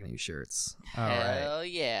Firo Agnew shirts. All right. Hell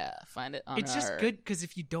yeah. Find it on It's just our- good because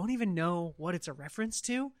if you don't even know what it's a reference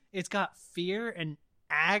to, it's got fear and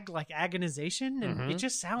like agonization, and Mhm. it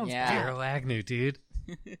just sounds Yeah. bad. Firo Agnew, dude.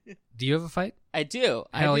 Do you have a fight? I do.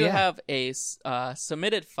 Hell I do yeah. have a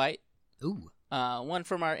submitted fight. Ooh. One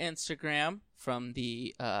from our Instagram from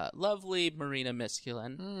the lovely Marina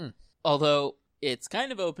Misculin. Mm. Although it's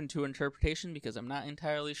kind of open to interpretation because I'm not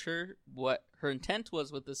entirely sure what her intent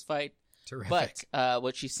was with this fight. Terrific. But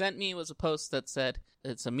what she sent me was a post that said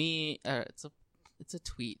it's a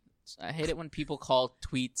tweet. I hate it when people call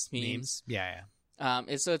tweets memes. Yeah.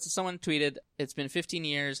 So it's someone tweeted, "It's been 15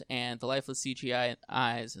 years and the lifeless CGI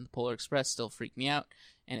eyes in the Polar Express still freak me out."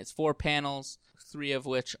 And it's 4 panels, 3 of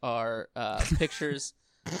which are pictures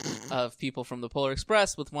of people from the Polar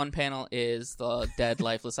Express. With one panel is the dead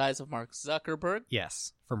lifeless eyes of Mark Zuckerberg.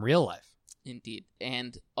 Yes. From real life. Indeed.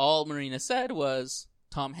 And all Marina said was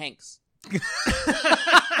Tom Hanks.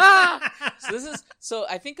 So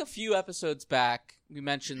I think a few episodes back we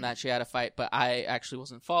mentioned that she had a fight, but I actually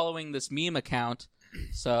wasn't following this meme account,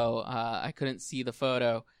 so I couldn't see the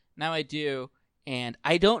photo. Now I do, and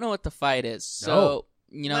I don't know what the fight is. So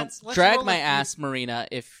Let's drag roll my a few- ass, Marina,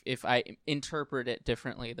 if I interpret it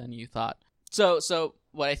differently than you thought. So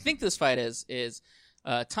what I think this fight is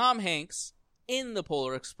Tom Hanks in the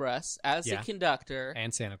Polar Express as Yeah. a conductor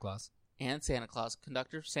And Santa Claus. and Santa Claus,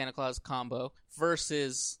 conductor Santa Claus combo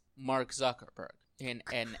versus Mark Zuckerberg in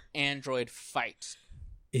an android fight.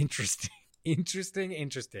 Interesting.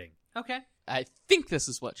 Interesting. Okay. I think this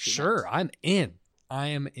is what she Sure, meant. I'm in. I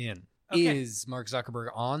am in. Okay. Is Mark Zuckerberg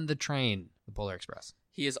on the train, the Polar Express?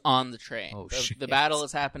 He is on the train. Oh, the, shit. the battle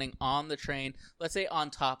is happening on the train. Let's say on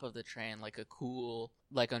top of the train, like a cool,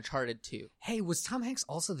 like Uncharted 2. Hey, was Tom Hanks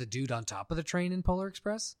also the dude on top of the train in Polar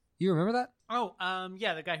Express? You remember that? Oh,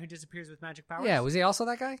 yeah, the guy who disappears with magic powers. Yeah, was he also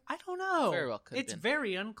that guy? I don't know. Very well could have It's been.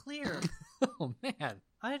 very unclear. Oh, man.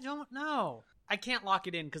 I don't know. I can't lock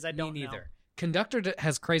it in because I don't Me know. neither. Conductor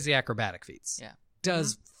has crazy acrobatic feats. Yeah.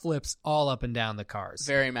 Does flips all up and down the cars.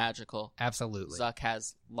 Very magical. Absolutely. Zuck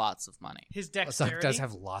has lots of money. His Zuck dexterity does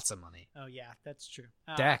have lots of money. Oh yeah, that's true.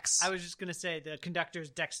 Dex. I was just gonna say the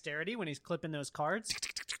conductor's dexterity when he's clipping those cards.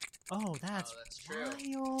 Oh, that's true.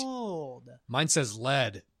 wild. Mine says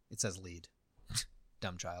lead. It says lead.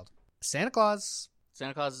 Dumb child. Santa Claus,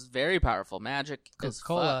 Santa Claus is very powerful. Magic is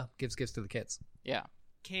Coca-Cola fun. gives gifts to the kids. Yeah.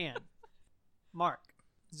 Can Mark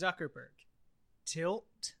Zuckerberg tilt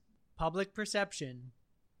public perception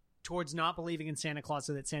towards not believing in Santa Claus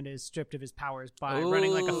so that Santa is stripped of his powers by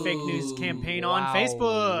running like a fake news campaign on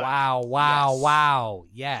Facebook? Wow. Yes. Wow.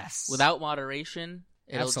 Yes. Without moderation,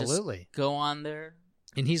 it'll Absolutely. just go on there.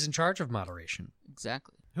 And he's in charge of moderation.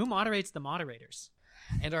 Exactly. Who moderates the moderators?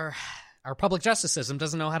 And our public justice system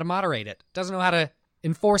doesn't know how to moderate it. Doesn't know how to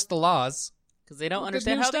enforce the laws. Because they don't Look, there's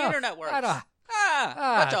understand new how the stuff. internet works. I don't-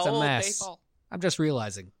 Bunch it's of a old mess. people. I'm just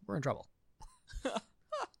realizing we're in trouble.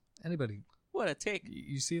 Anybody, What a take.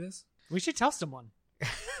 you see this? We should tell someone.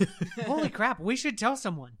 Holy crap, we should tell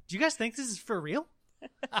someone. Do you guys think this is for real?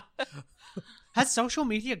 Has social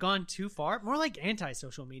media gone too far? More like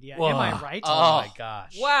anti-social media. Am I right? Oh my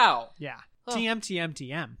gosh. Wow. Yeah. Huh.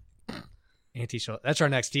 TM. Anti-social. That's our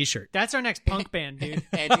next T-shirt. That's our next punk band, dude.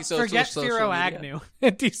 Antisocial Forget social Spiro media. Agnew.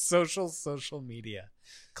 Anti-social social media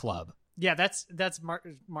club. Yeah, that's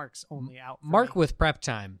Mark's only out. for Mark me. with prep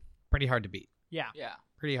time. Pretty hard to beat. Yeah. Yeah.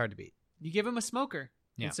 Pretty hard to beat. You give him a smoker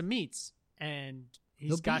Yeah. and some meats, and he's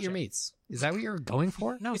He'll beat got your meats. Is that what you're going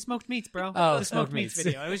for? No, smoked meats, bro. Oh, the smoked smoked meats meats.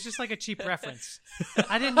 video. It was just like a cheap reference.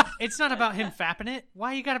 I didn't. It's not about him fapping it.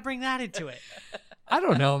 Why you got to bring that into it? I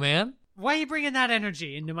don't know, man. Why are you bringing that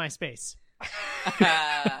energy into my space?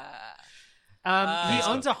 He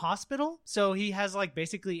owns a hospital, so he has like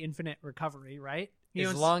basically infinite recovery, right? He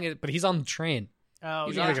owns, But he's on the train. oh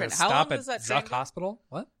He's yeah, on You're the gonna train. How stop long at does that train Zuck go? Hospital?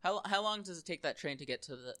 What? How long does it take that train to get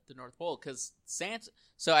to the North Pole? Because Santa.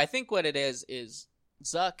 So I think what it is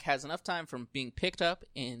Zuck has enough time from being picked up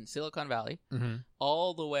in Silicon Valley Mm-hmm.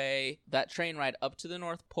 all the way that train ride up to the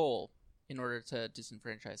North Pole in order to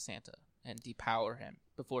disenfranchise Santa and depower him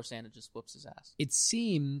before Santa just whoops his ass. It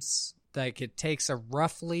seems like it takes a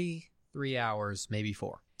roughly 3 hours, maybe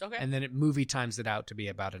 4. Okay. And then it movie times it out to be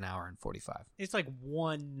about an hour and 45. it's like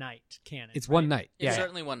one night canon. It's right? one night. It's Yeah.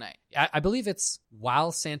 certainly one night. I believe it's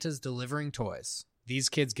while Santa's delivering toys. These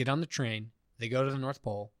kids get on the train. They go to the North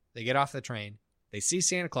Pole. They get off the train. They see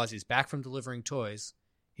Santa Claus. He's back from delivering toys.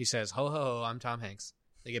 He says, ho, ho, ho, I'm Tom Hanks.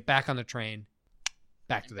 They get back on the train,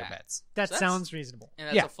 back to their back. beds. That So that's- sounds reasonable. And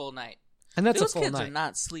that's Yeah. a full night. And that's Those a full kids night. are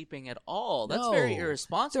not sleeping at all. That's No. very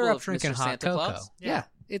irresponsible They're up of drinking Mr. hot Santa cocoa. Claus. Yeah.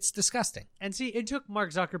 It's disgusting. And see, it took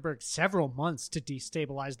Mark Zuckerberg several months to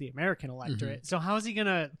destabilize the American electorate. So how's he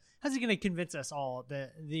gonna convince us all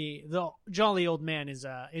that the jolly old man is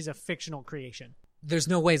a fictional creation? There's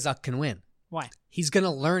no way Zuck can win. Why? He's going to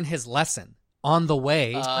learn his lesson on the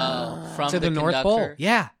way From to the North conductor. Pole.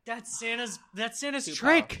 Yeah. That's Santa's Too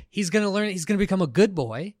trick. powerful. He's going to learn. He's going to become a good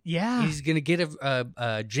boy. Yeah. He's going to get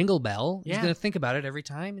a jingle bell. He's Yeah. going to think about it every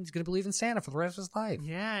time. And he's going to believe in Santa for the rest of his life.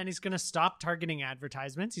 Yeah, and he's going to stop targeting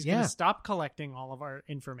advertisements. He's Yeah. going to stop collecting all of our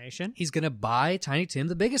information. He's going to buy Tiny Tim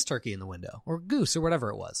the biggest turkey in the window, or goose, or whatever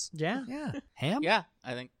it was. Yeah. Yeah. Ham? Yeah,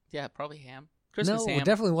 I think. Yeah, probably ham. Christmas No, ham. it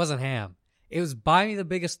definitely wasn't ham. It was buy me the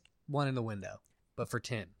biggest one in the window, but for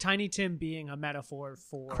Tim. Tiny Tim being a metaphor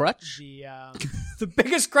for Crutch? the The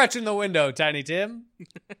biggest crutch in the window, Tiny Tim.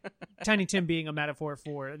 Tiny Tim being a metaphor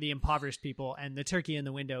for the impoverished people, and the turkey in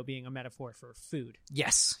the window being a metaphor for food.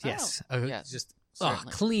 Yes, yes. Yes, Just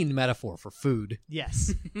certainly. clean metaphor for food.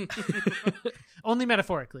 Yes. Only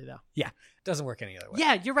metaphorically, though. Yeah, doesn't work any other way.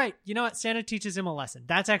 Yeah, you're right. You know what? Santa teaches him a lesson.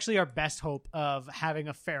 That's actually our best hope of having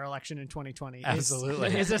a fair election in 2020.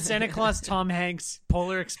 Absolutely. Is a Santa Claus, Tom Hanks,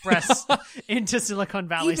 Polar Express into Silicon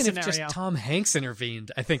Valley Even scenario. if just Tom Hanks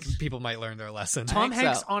intervened, I think people might learn their lesson. Tom Hanks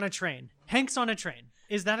Hanks out. on a train. Hanks on a train.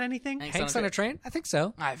 Is that anything? Hanks on a train? I think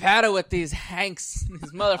so. I've had it with these Hanks,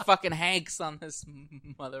 these motherfucking Hanks on this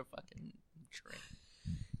motherfucking train.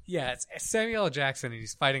 Yeah, it's Samuel L. Jackson, and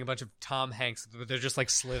he's fighting a bunch of Tom Hanks, but they're just like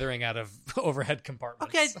slithering out of overhead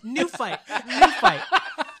compartments. Okay, new fight. New fight.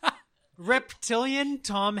 Reptilian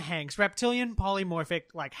Tom Hanks. Reptilian polymorphic,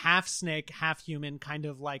 like half snake, half human, kind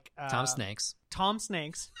of like Tom Snakes. Tom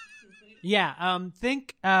Snakes. Yeah.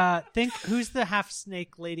 Think who's the half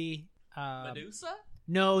snake lady? Medusa?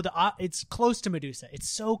 No, it's close to Medusa. It's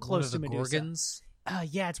so close to One of the Medusa. Gorgons.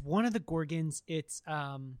 Yeah, it's one of the Gorgons. It's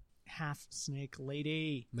half snake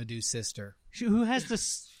lady. Medusa's sister. Who has the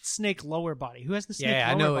snake lower body? Who has the snake Yeah,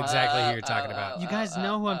 I lower know body? exactly who you're talking about. You guys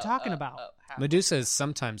know who I'm talking about. Medusa is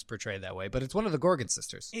sometimes portrayed that way, but it's one of the Gorgon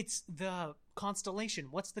sisters. It's the constellation.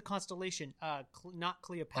 What's the constellation? Not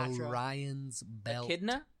Cleopatra. Orion's belt.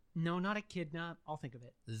 Echidna? No, not Echidna. I'll think of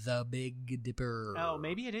it. The Big Dipper. Oh,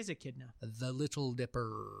 maybe it is Echidna. The Little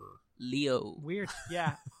Dipper. Leo. Weird.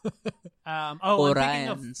 Yeah. I'm thinking of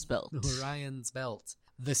Orion's belt. Orion's belt.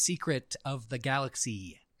 The secret of the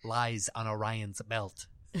galaxy lies on Orion's belt.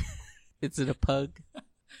 Is it a pug?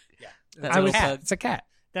 Yeah. That's I a was- pug. It's a cat.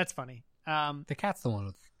 That's funny. The cat's the one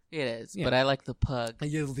with. It is, Yeah. but I like the pug.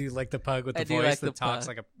 You do like the pug with I the do voice like that the talks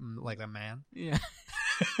pug. like a man. Yeah.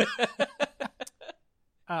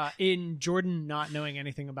 In Jordan not knowing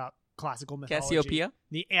anything about classical mythology, Cassiopeia?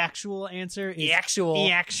 the actual answer is The actual.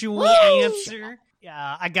 answer.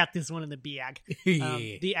 Yeah, I got this one in the bag. Yeah.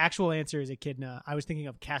 The actual answer is Echidna. I was thinking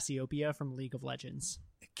of Cassiopeia from League of Legends.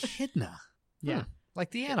 Echidna. Yeah.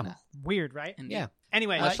 Like the animal. Weird, right? Indeed. Yeah.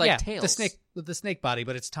 Anyway, Much like yeah, Tails. the snake with the snake body,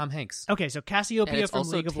 but it's Tom Hanks. okay, so Cassiopeia And it's from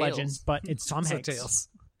also League of Tails. Legends, but it's Tom So Hanks Tails.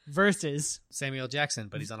 versus Samuel Jackson,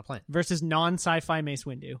 but he's on a plane. non-sci-fi Mace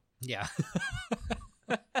Windu. Yeah.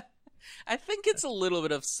 I think it's a little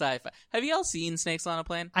bit of sci-fi. Have you all seen Snakes on a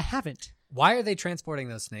Plane? I haven't. Why are they transporting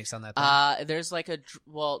those snakes on that plane? There's like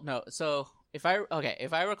no. So if I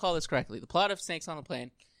recall this correctly, the plot of Snakes on the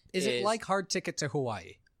Plane Is it like Hard Ticket to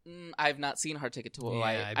Hawaii? I've not seen Hard Ticket to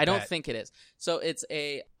Hawaii. Yeah, I don't bet. think it is. So it's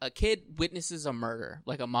a kid witnesses a murder,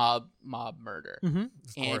 like a mob murder, Mm-hmm. Of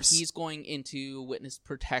and course. he's going into witness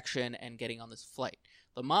protection and getting on this flight.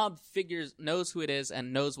 The mob knows who it is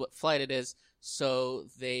and knows what flight it is, so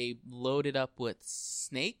they load it up with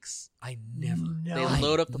snakes. I never. No. They I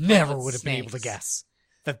load up the plane never with would have been able to snakes.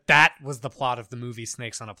 guess that was the plot of the movie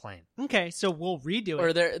Snakes on a Plane. Okay, so we'll redo Or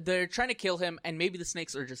it. they're trying to kill him, and maybe the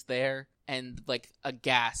snakes are just there, and like a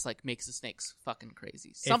gas like makes the snakes fucking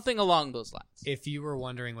crazy. Something along those lines. If you were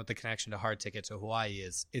wondering what the connection to Hard Ticket to Hawaii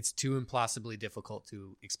is, it's too impossibly difficult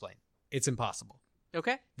to explain. It's impossible.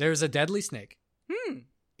 Okay. There's a deadly snake Hmm.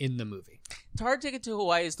 in the movie. The Hard Ticket to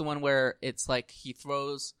Hawaii is the one where it's like he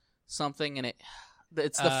throws something and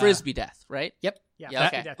it's the frisbee death, right? Yep. Yeah, Yeah,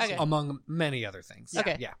 that- okay. that's- Okay. Among many other things.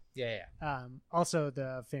 Okay. Yeah. Also,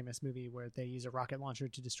 the famous movie where they use a rocket launcher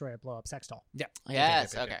to destroy a blow-up sex doll.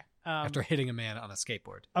 Yes. Okay. Okay. After hitting a man on a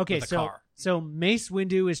skateboard. Okay, with a so car. so Mace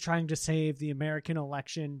Windu is trying to save the American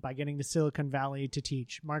election by getting to Silicon Valley to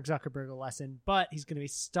teach Mark Zuckerberg a lesson, but he's going to be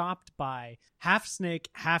stopped by half snake,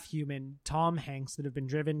 half human Tom Hanks that have been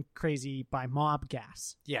driven crazy by mob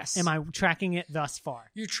gas. Yes. Am I tracking it thus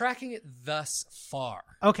far? You're tracking it thus far.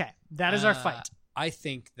 Okay, that is our fight. I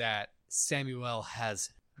think that Samuel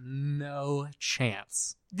has no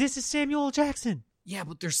chance. This is Samuel L. Jackson. Yeah,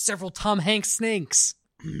 but there's several Tom Hanks snakes.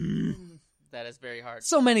 That is very hard.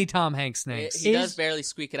 So many Tom Hanks snakes. He does barely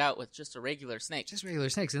squeak it out with just a regular snake. Just regular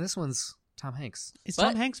snakes, and this one's Tom Hanks. Is But-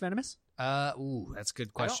 Tom Hanks venomous? Ooh, that's a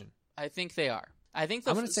good question. I think they are. I think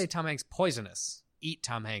I'm going to say Tom Hanks poisonous. Eat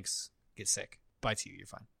Tom Hanks, get sick. Bites you, you're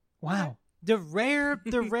fine. Wow. The rare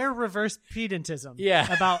reverse pedantism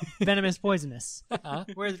Yeah. about venomous poisonous. Uh-huh.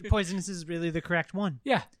 Where poisonous is really the correct one.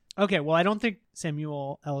 Yeah. Okay, well, I don't think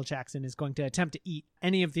Samuel L. Jackson is going to attempt to eat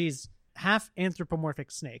any of these half anthropomorphic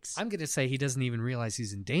snakes. I'm going to say he doesn't even realize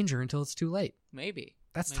he's in danger until it's too late. maybe.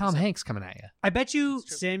 That's Maybe Tom so. Hanks coming at you. I bet you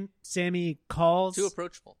That's true. Sammy calls. Too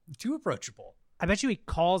approachable. Too approachable. I bet you he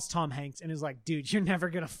calls Tom Hanks and is like, "Dude, you're never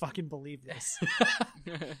gonna fucking believe this."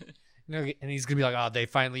 No, and he's going to be like, oh, they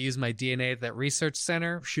finally used my DNA at that research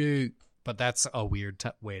center? Shoot. But that's a weird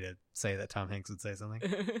way to say that Tom Hanks would say something.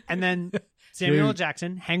 And then Samuel L. Dude.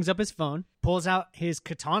 Jackson hangs up his phone, pulls out his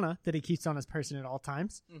katana that he keeps on his person at all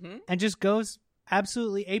times, hmm and just goes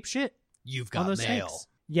absolutely ape shit You've on got those mail. snakes.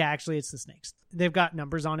 Yeah, actually, it's the snakes. They've got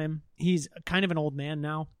numbers on him. He's kind of an old man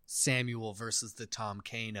now. Samuel versus the Tom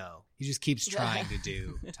Kano. He just keeps trying to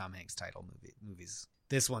do Tom Hanks title movies.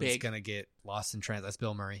 This one's Big. going to get lost in translation. That's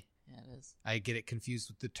Bill Murray. Yeah, it is. I get it confused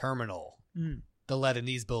with the Terminal. Mm. The lead in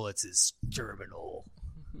these bullets is Terminal.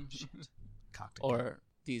 Cocked again. Or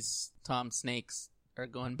these Tom Snakes are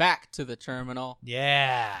going back to the terminal.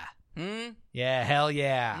 Yeah. Hmm? Yeah, hell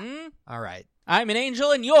yeah. Hmm? All right. I'm an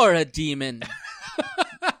angel and you're a demon.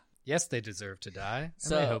 Yes, they deserve to die. And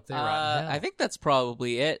So I hope they rot in hell. I think that's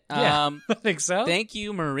probably it. Yeah, I think so. Thank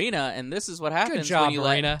you, Marina. And this is what happens Good job, when you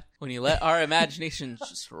Marina. when you let our imagination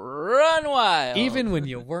just run wild. Even when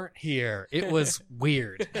you weren't here, it was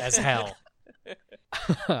weird as hell.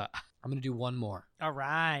 I'm going to do one more. All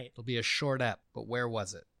right. It'll be a short ep, but where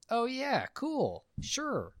was it? Oh, yeah, cool.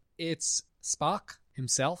 Sure. It's Spock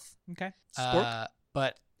himself. Okay.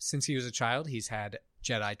 But since he was a child, he's had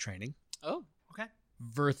Jedi training. Oh, Okay.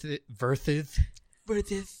 Verthith.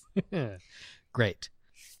 Great.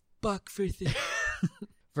 Buck Verthith.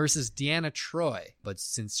 Versus Deanna Troy. But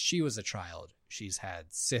since she was a child, she's had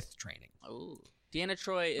Sith training. Oh, Deanna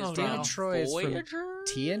Troy is Oh, from Deanna Troy is from Voyager?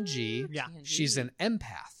 TNG. Yeah. TNG. She's an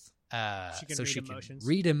empath. She can so read she emotions. can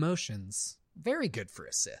read emotions. Very good for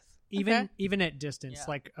a Sith. Even at distance, Yeah.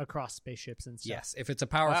 like across spaceships and stuff. Yes, if it's a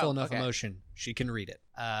powerful Wow, enough okay. emotion, she can read it.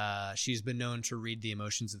 She's been known to read the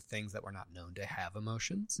emotions of things that were not known to have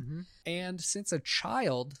emotions. Mhm. And since a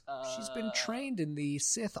child, she's been trained in the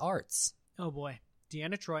Sith arts. Oh boy.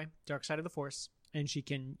 Deanna Troy, dark side of the Force, and she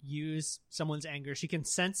can use someone's anger. She can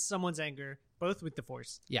sense someone's anger both with the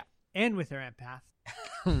Force. Yeah. And with her empath.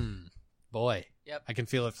 Boy, Yep. I can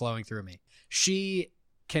feel it flowing through me. She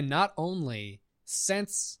can not only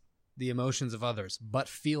sense the emotions of others, but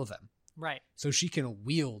feel them. Right. So she can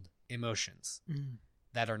wield emotions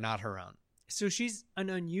that are not her own. So she's an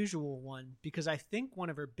unusual one because I think one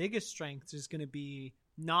of her biggest strengths is going to be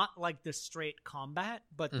not like the straight combat,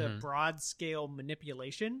 but the Mhm. broad scale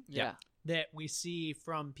manipulation Yeah. that we see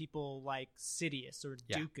from people like Sidious or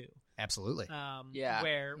Yeah. Dooku. Absolutely. Yeah,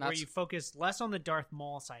 Where not you s- focus less on the Darth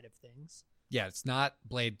Maul side of things. Yeah, it's not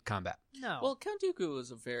blade combat. No. Well, Count Dooku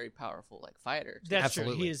is a very powerful like fighter. too. that's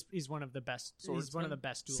absolutely. true. He's one of the best. He's one Swordsman? of the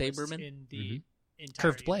best duelists Saberman? in the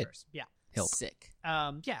entire Curved blade. universe. Yeah. Hilt. Sick.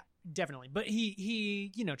 Yeah, definitely. But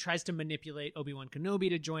he tries to manipulate Obi-Wan Kenobi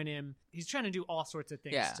to join him. He's trying to do all sorts of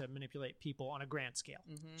things Yeah. to manipulate people on a grand scale.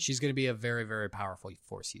 Mm-hmm. She's going to be a very, very powerful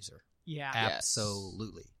Force user. Yeah. Yes.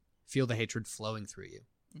 Absolutely. Feel the hatred flowing through you.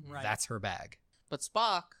 Right. That's her bag. But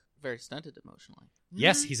Spock, very stunted emotionally.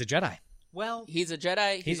 Yes, Mhm. he's a Jedi. Well, He's a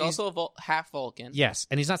Jedi. He's He's- also a half Vulcan. Yes,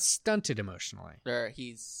 and he's not stunted emotionally. Or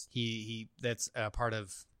he's He that's a part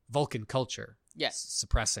of Vulcan culture. yes,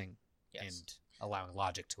 Suppressing yes, and allowing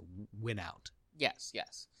logic to win out. yes.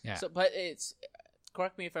 Yeah. So, but it's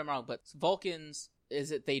correct me if I'm wrong. But Vulcans,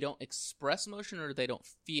 is it they don't express emotion or they don't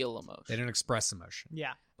feel emotion? They don't express emotion.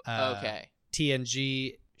 yeah. Okay.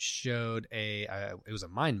 TNG showed it was a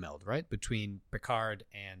mind meld, right, between Picard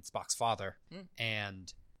and Spock's father,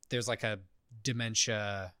 and there's like a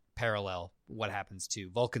dementia parallel. What happens to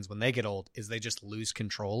Vulcans when they get old is they just lose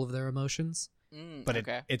control of their emotions, but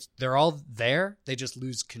okay. it's they're all there, they just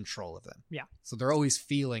lose control of them. Yeah. So they're always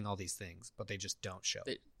feeling all these things, but they just don't show.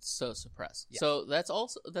 They so suppressed. Yeah. So that's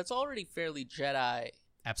already fairly Jedi-ish.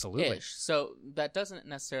 Absolutely. So that doesn't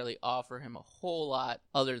necessarily offer him a whole lot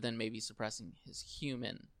other than maybe suppressing his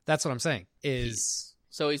human. That's what I'm saying. Is piece.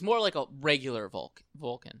 So he's more like a regular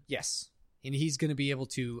Vulcan. yes. And he's going to be able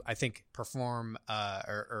to, I think, perform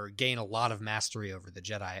or gain a lot of mastery over the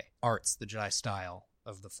Jedi arts, the Jedi style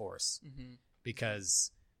of the Force, Mm-hmm. because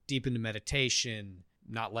deep into meditation,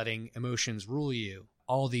 not letting emotions rule you,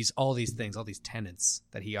 all these things, all these tenets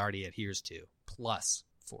that he already adheres to, plus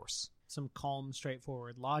Force. Some calm,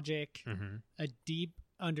 straightforward logic, Mm-hmm. a deep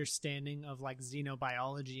understanding of like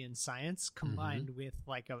xenobiology and science combined with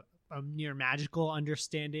like a near magical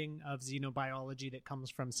understanding of xenobiology that comes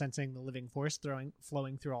from sensing the living force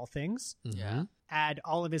flowing through all things. Yeah. Add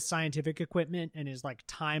all of his scientific equipment and his like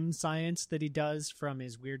time science that he does from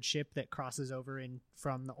his weird ship that crosses over in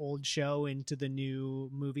from the old show into the new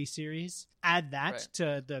movie series. Add that Right.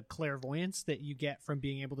 to the clairvoyance that you get from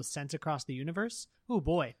being able to sense across the universe. Oh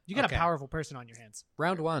boy, you got Okay. a powerful person on your hands.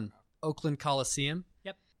 Round 1, Oakland Coliseum.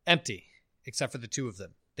 Yep. Empty, except for the two of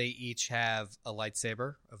them. They each have a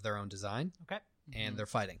lightsaber of their own design, Okay. and they're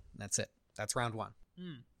fighting. That's it. That's round 1.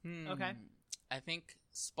 Okay. I think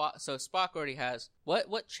Spock. So Spock already has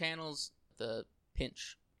what channels the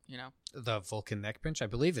pinch. You know. The Vulcan neck pinch, I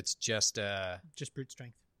believe it's just Just brute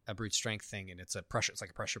strength. a brute strength thing, and it's like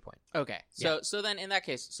a pressure point. Okay. So then in that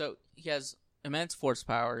case, so he has immense force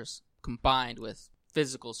powers combined with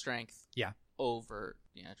physical strength. Yeah. Over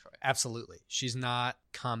Deanna Troy. Absolutely. She's not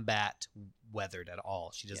combat weathered at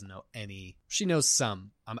all. She doesn't know any. She knows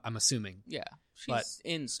some, I'm assuming. Yeah. She's But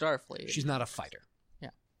in Starfleet. She's not a fighter. Yeah.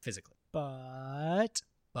 Physically. But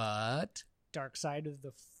But dark side of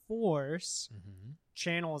the force Mhm.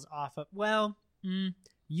 channels off of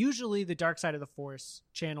usually the dark side of the force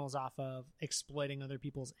channels off of exploiting other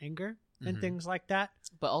people's anger and Mhm. things like that.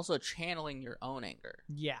 but also channeling your own anger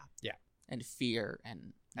Yeah. and fear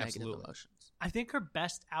and negative Absolutely. emotions. I think her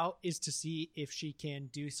best out is to see if she can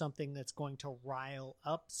do something that's going to rile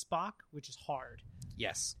up Spock, which is hard.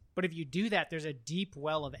 Yes. But if you do that, there's a deep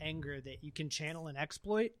well of anger that you can channel and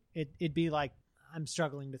exploit. It'd be like, I'm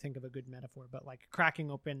struggling to think of a good metaphor, but like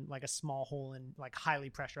cracking open like a small hole in like highly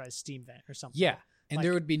pressurized steam vent or something. Yeah. And Like-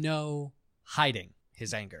 there would be no hiding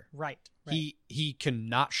his anger. Right. He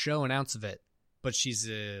cannot show an ounce of it, but she's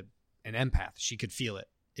an empath. She could feel it.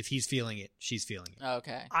 If he's feeling it, she's feeling it.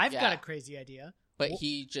 Okay. I've yeah. got a crazy idea. But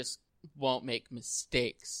he just won't make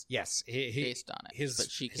mistakes Yes. based on it. His, but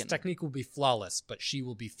she his can. technique will be flawless, but she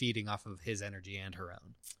will be feeding off of his energy and her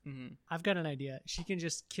own. Mhm. I've got an idea. She can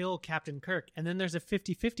just kill Captain Kirk, and then there's a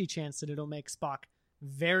 50-50 chance that it'll make Spock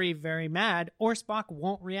very, very mad, or Spock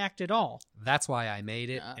won't react at all. That's why I made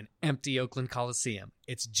it Yeah. an empty Oakland Coliseum.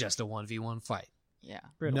 It's just a 1v1 fight. Yeah.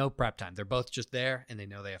 Brutal. No prep time. They're both just there, and they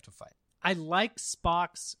know they have to fight. I like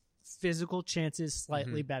Spock's physical chances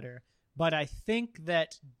slightly better, but I think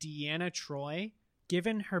that Deanna Troi,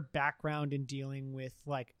 given her background in dealing with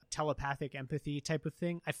like telepathic empathy type of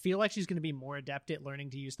thing, I feel like she's going to be more adept at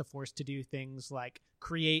learning to use the Force to do things like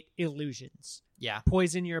create illusions, Yeah.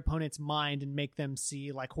 poison your opponent's mind and make them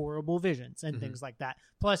see like horrible visions and Mhm. things like that.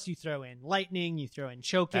 Plus, you throw in lightning, you throw in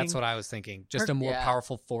choking. That's what I was thinking. Just a more Yeah.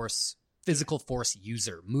 powerful force, physical force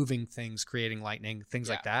user, moving things, creating lightning, things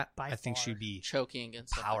like that. By I think far. she'd be Choking and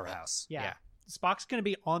stuff like that. powerhouse. Yeah. Spock's going to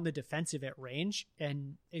be on the defensive at range,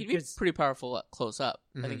 and He'd be pretty powerful up close up.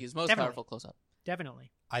 I Mhm. think he's most Definitely. powerful close up.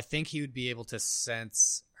 definitely, I think he would be able to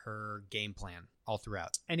sense her game plan all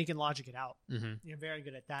throughout. and he can logic it out. Mm-hmm. You're very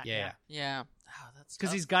good at that. Yeah. Yeah. Oh, that's Because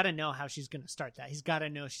tough. he's got to know how she's going to start that. He's got to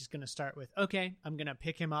know she's going to start with, okay, I'm going to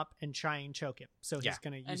pick him up and try and choke him. So Yeah. he's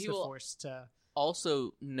going to And use he the will- Force to...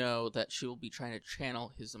 also know that she will be trying to channel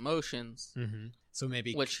his emotions, Mm-hmm. So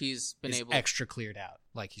maybe which he's been is able extra cleared out.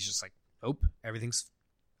 Like he's just like, nope,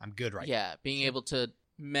 I'm good right yeah, being able to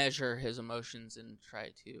measure his emotions and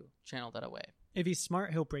try to channel that away. If he's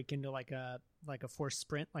smart, he'll break into like a Force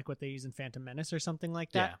sprint, like what they use in Phantom Menace or something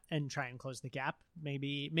like that, and try and close the gap.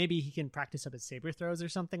 Maybe he can practice up his saber throws or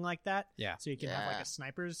something like that. Yeah. So you can have like Yeah. a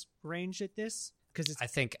sniper's range at this. Because it's I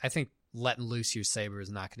think letting loose your saber is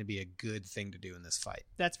not going to be a good thing to do in this fight.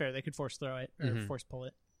 that's fair. They could Force throw it or Mhm. Force pull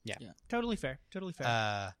it. Yeah. Totally fair. Totally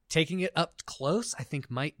fair. Taking it up close, I think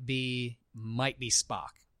might be Spock.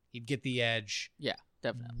 He'd get the edge. Yeah,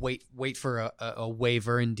 definitely. Wait for a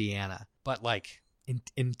waiver in Deanna, but like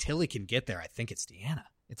until he can get there, I think it's Deanna.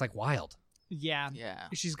 It's like wild. Yeah. Yeah.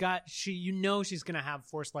 She's gonna have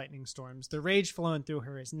Force lightning storms. The rage flowing through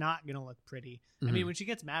her is not gonna look pretty. I mean, Mhm. when she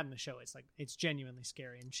gets mad in the show, it's genuinely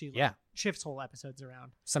scary, and she Yeah. shifts whole episodes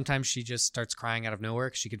around. Sometimes she just starts crying out of nowhere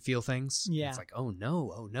because she could feel things. Yeah. It's like, oh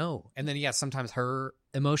no. And then sometimes her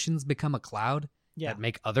emotions become a cloud Yeah. that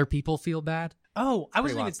make other people feel bad. Oh, I wasn't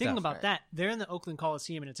Pretty even wild thinking stuff, about right? that. They're in the Oakland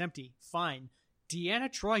Coliseum and it's empty. Fine. Deanna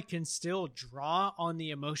Troi can still draw on the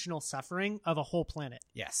emotional suffering of a whole planet.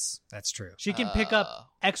 Yes, that's true. She can pick up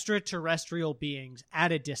extraterrestrial beings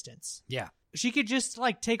at a distance. Yeah. She could just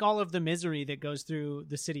like take all of the misery that goes through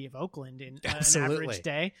the city of Oakland in an Absolutely. average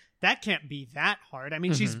day. That can't be that hard. I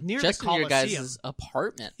mean, she's near Just the in your Coliseum. guys'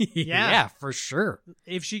 apartment. Yeah. for sure.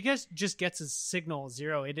 If she just gets a signal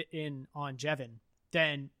zeroed in on Jevin,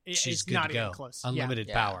 then She's it's good not to go. even close. Unlimited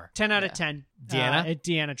Yeah. power. 10 out Yeah. of 10. Deanna?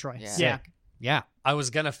 Deanna Troi. Yeah. Yeah. Sick. Yeah. I was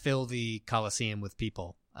going to fill the Coliseum with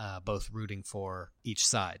people, both rooting for each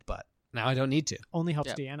side, but now I don't need to. Only helps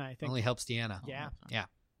Yep. Deanna, I think. Only helps Deanna. Yeah. Yeah.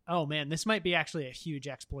 Oh man, this might be actually a huge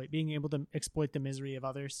exploit, being able to exploit the misery of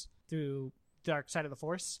others through dark side of the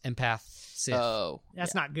Force. Empath, Sith. Oh,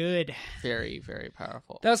 That's not good. very, very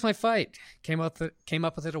powerful. That was my fight. Came up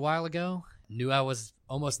with it a while ago. Knew I was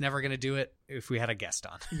almost never going to do it if we had a guest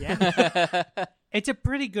on. Yeah. It's a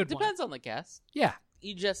pretty good Depends on the guest. Yeah,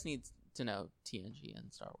 You just need to know TNG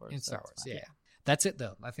and Star Wars. in Star That's Wars. fine. Yeah. That's it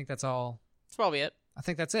though. I think that's all. That's probably it. I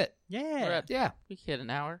think that's it. one. We're Yeah. at- Yeah. We hit an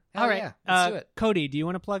hour. Hell All right. yeah. Let's do it. Cody, do you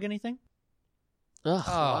want to plug anything? Ugh,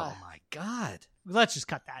 Oh why? my God. Let's just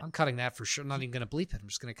cut that. I'm cutting that for sure. I'm not even going to bleep it. I'm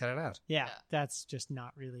just going to cut it out. Yeah, Yeah. that's just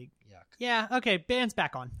not really. Yuck. Yeah. Okay. Band's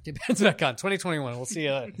back on. Get Ben's back on 2021. We'll see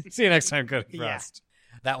you. See you next time, Cody Yeah. Frost.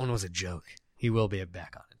 That one was a joke. He will be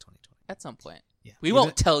back on in 2020. At some point. Yeah. We Even-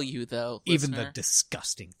 won't tell you, though. Even the listener.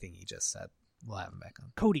 disgusting thing he just said. We'll have him back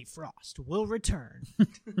on. Cody Frost will return.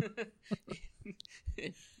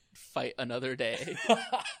 Fight another day.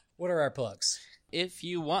 What are our plugs? If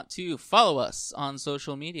you want to follow us on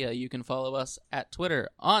social media, you can follow us at Twitter.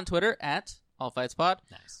 On Twitter at AllFightsPod.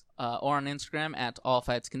 Nice. Or on Instagram at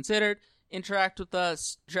AllFightsConsidered. Interact with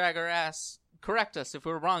us, drag our ass, correct us if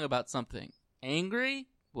we're wrong about something. Angry?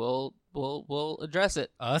 We'll address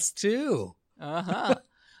it. Us too. Uh-huh.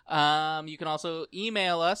 You can also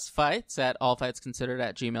email us fights at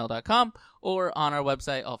allfightsconsidered@gmail.com or on our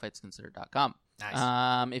website, allfightsconsidered.com.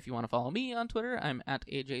 Nice. If you want to follow me on Twitter, I'm at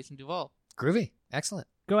 @JasonDuval. Groovy. Excellent.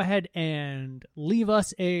 Go ahead and leave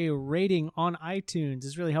us a rating on iTunes.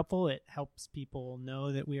 It's really helpful. It helps people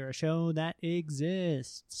know that we are a show that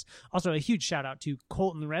exists. Also, a huge shout out to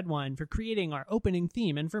Colton Redwine for creating our opening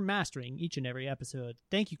theme and for mastering each and every episode.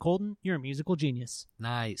 Thank you, Colton. You're a musical genius.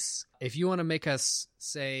 Nice. If you want to make us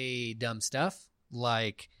say dumb stuff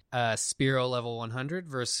like Spiro level 100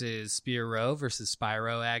 versus Spiro versus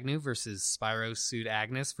Spyro Agnew versus Spyro Suit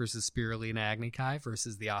Agnes versus Spirulina Agnikai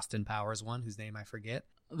versus the Austin Powers one, whose name I forget.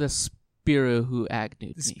 The Spiro who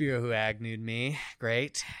agnewed The me. Spiro who agnewed me.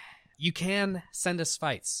 Great. You can send us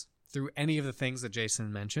fights through any of the things that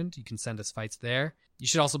Jason mentioned. You can send us fights there. You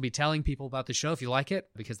should also be telling people about the show if you like it,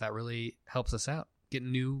 because that really helps us out, get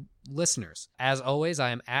new listeners. As always,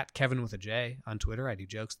 I am at Kevin with a J on Twitter. I do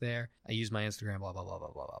jokes there. I use my Instagram, blah, blah, blah,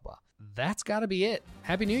 blah, blah, blah, blah. That's got to be it.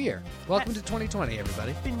 Happy New Year. Welcome to 2020,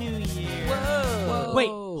 everybody. Happy New Year. Whoa. Wait,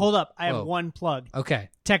 hold up. I have Whoa. one plug. Okay.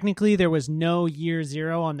 Technically, there was no year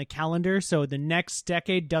zero on the calendar, so the next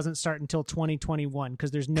decade doesn't start until 2021 because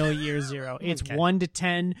there's no year zero. It's Okay. 1 to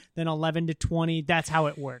 10, then 11 to 20. That's how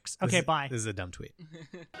it works. Okay, bye. This is a dumb tweet.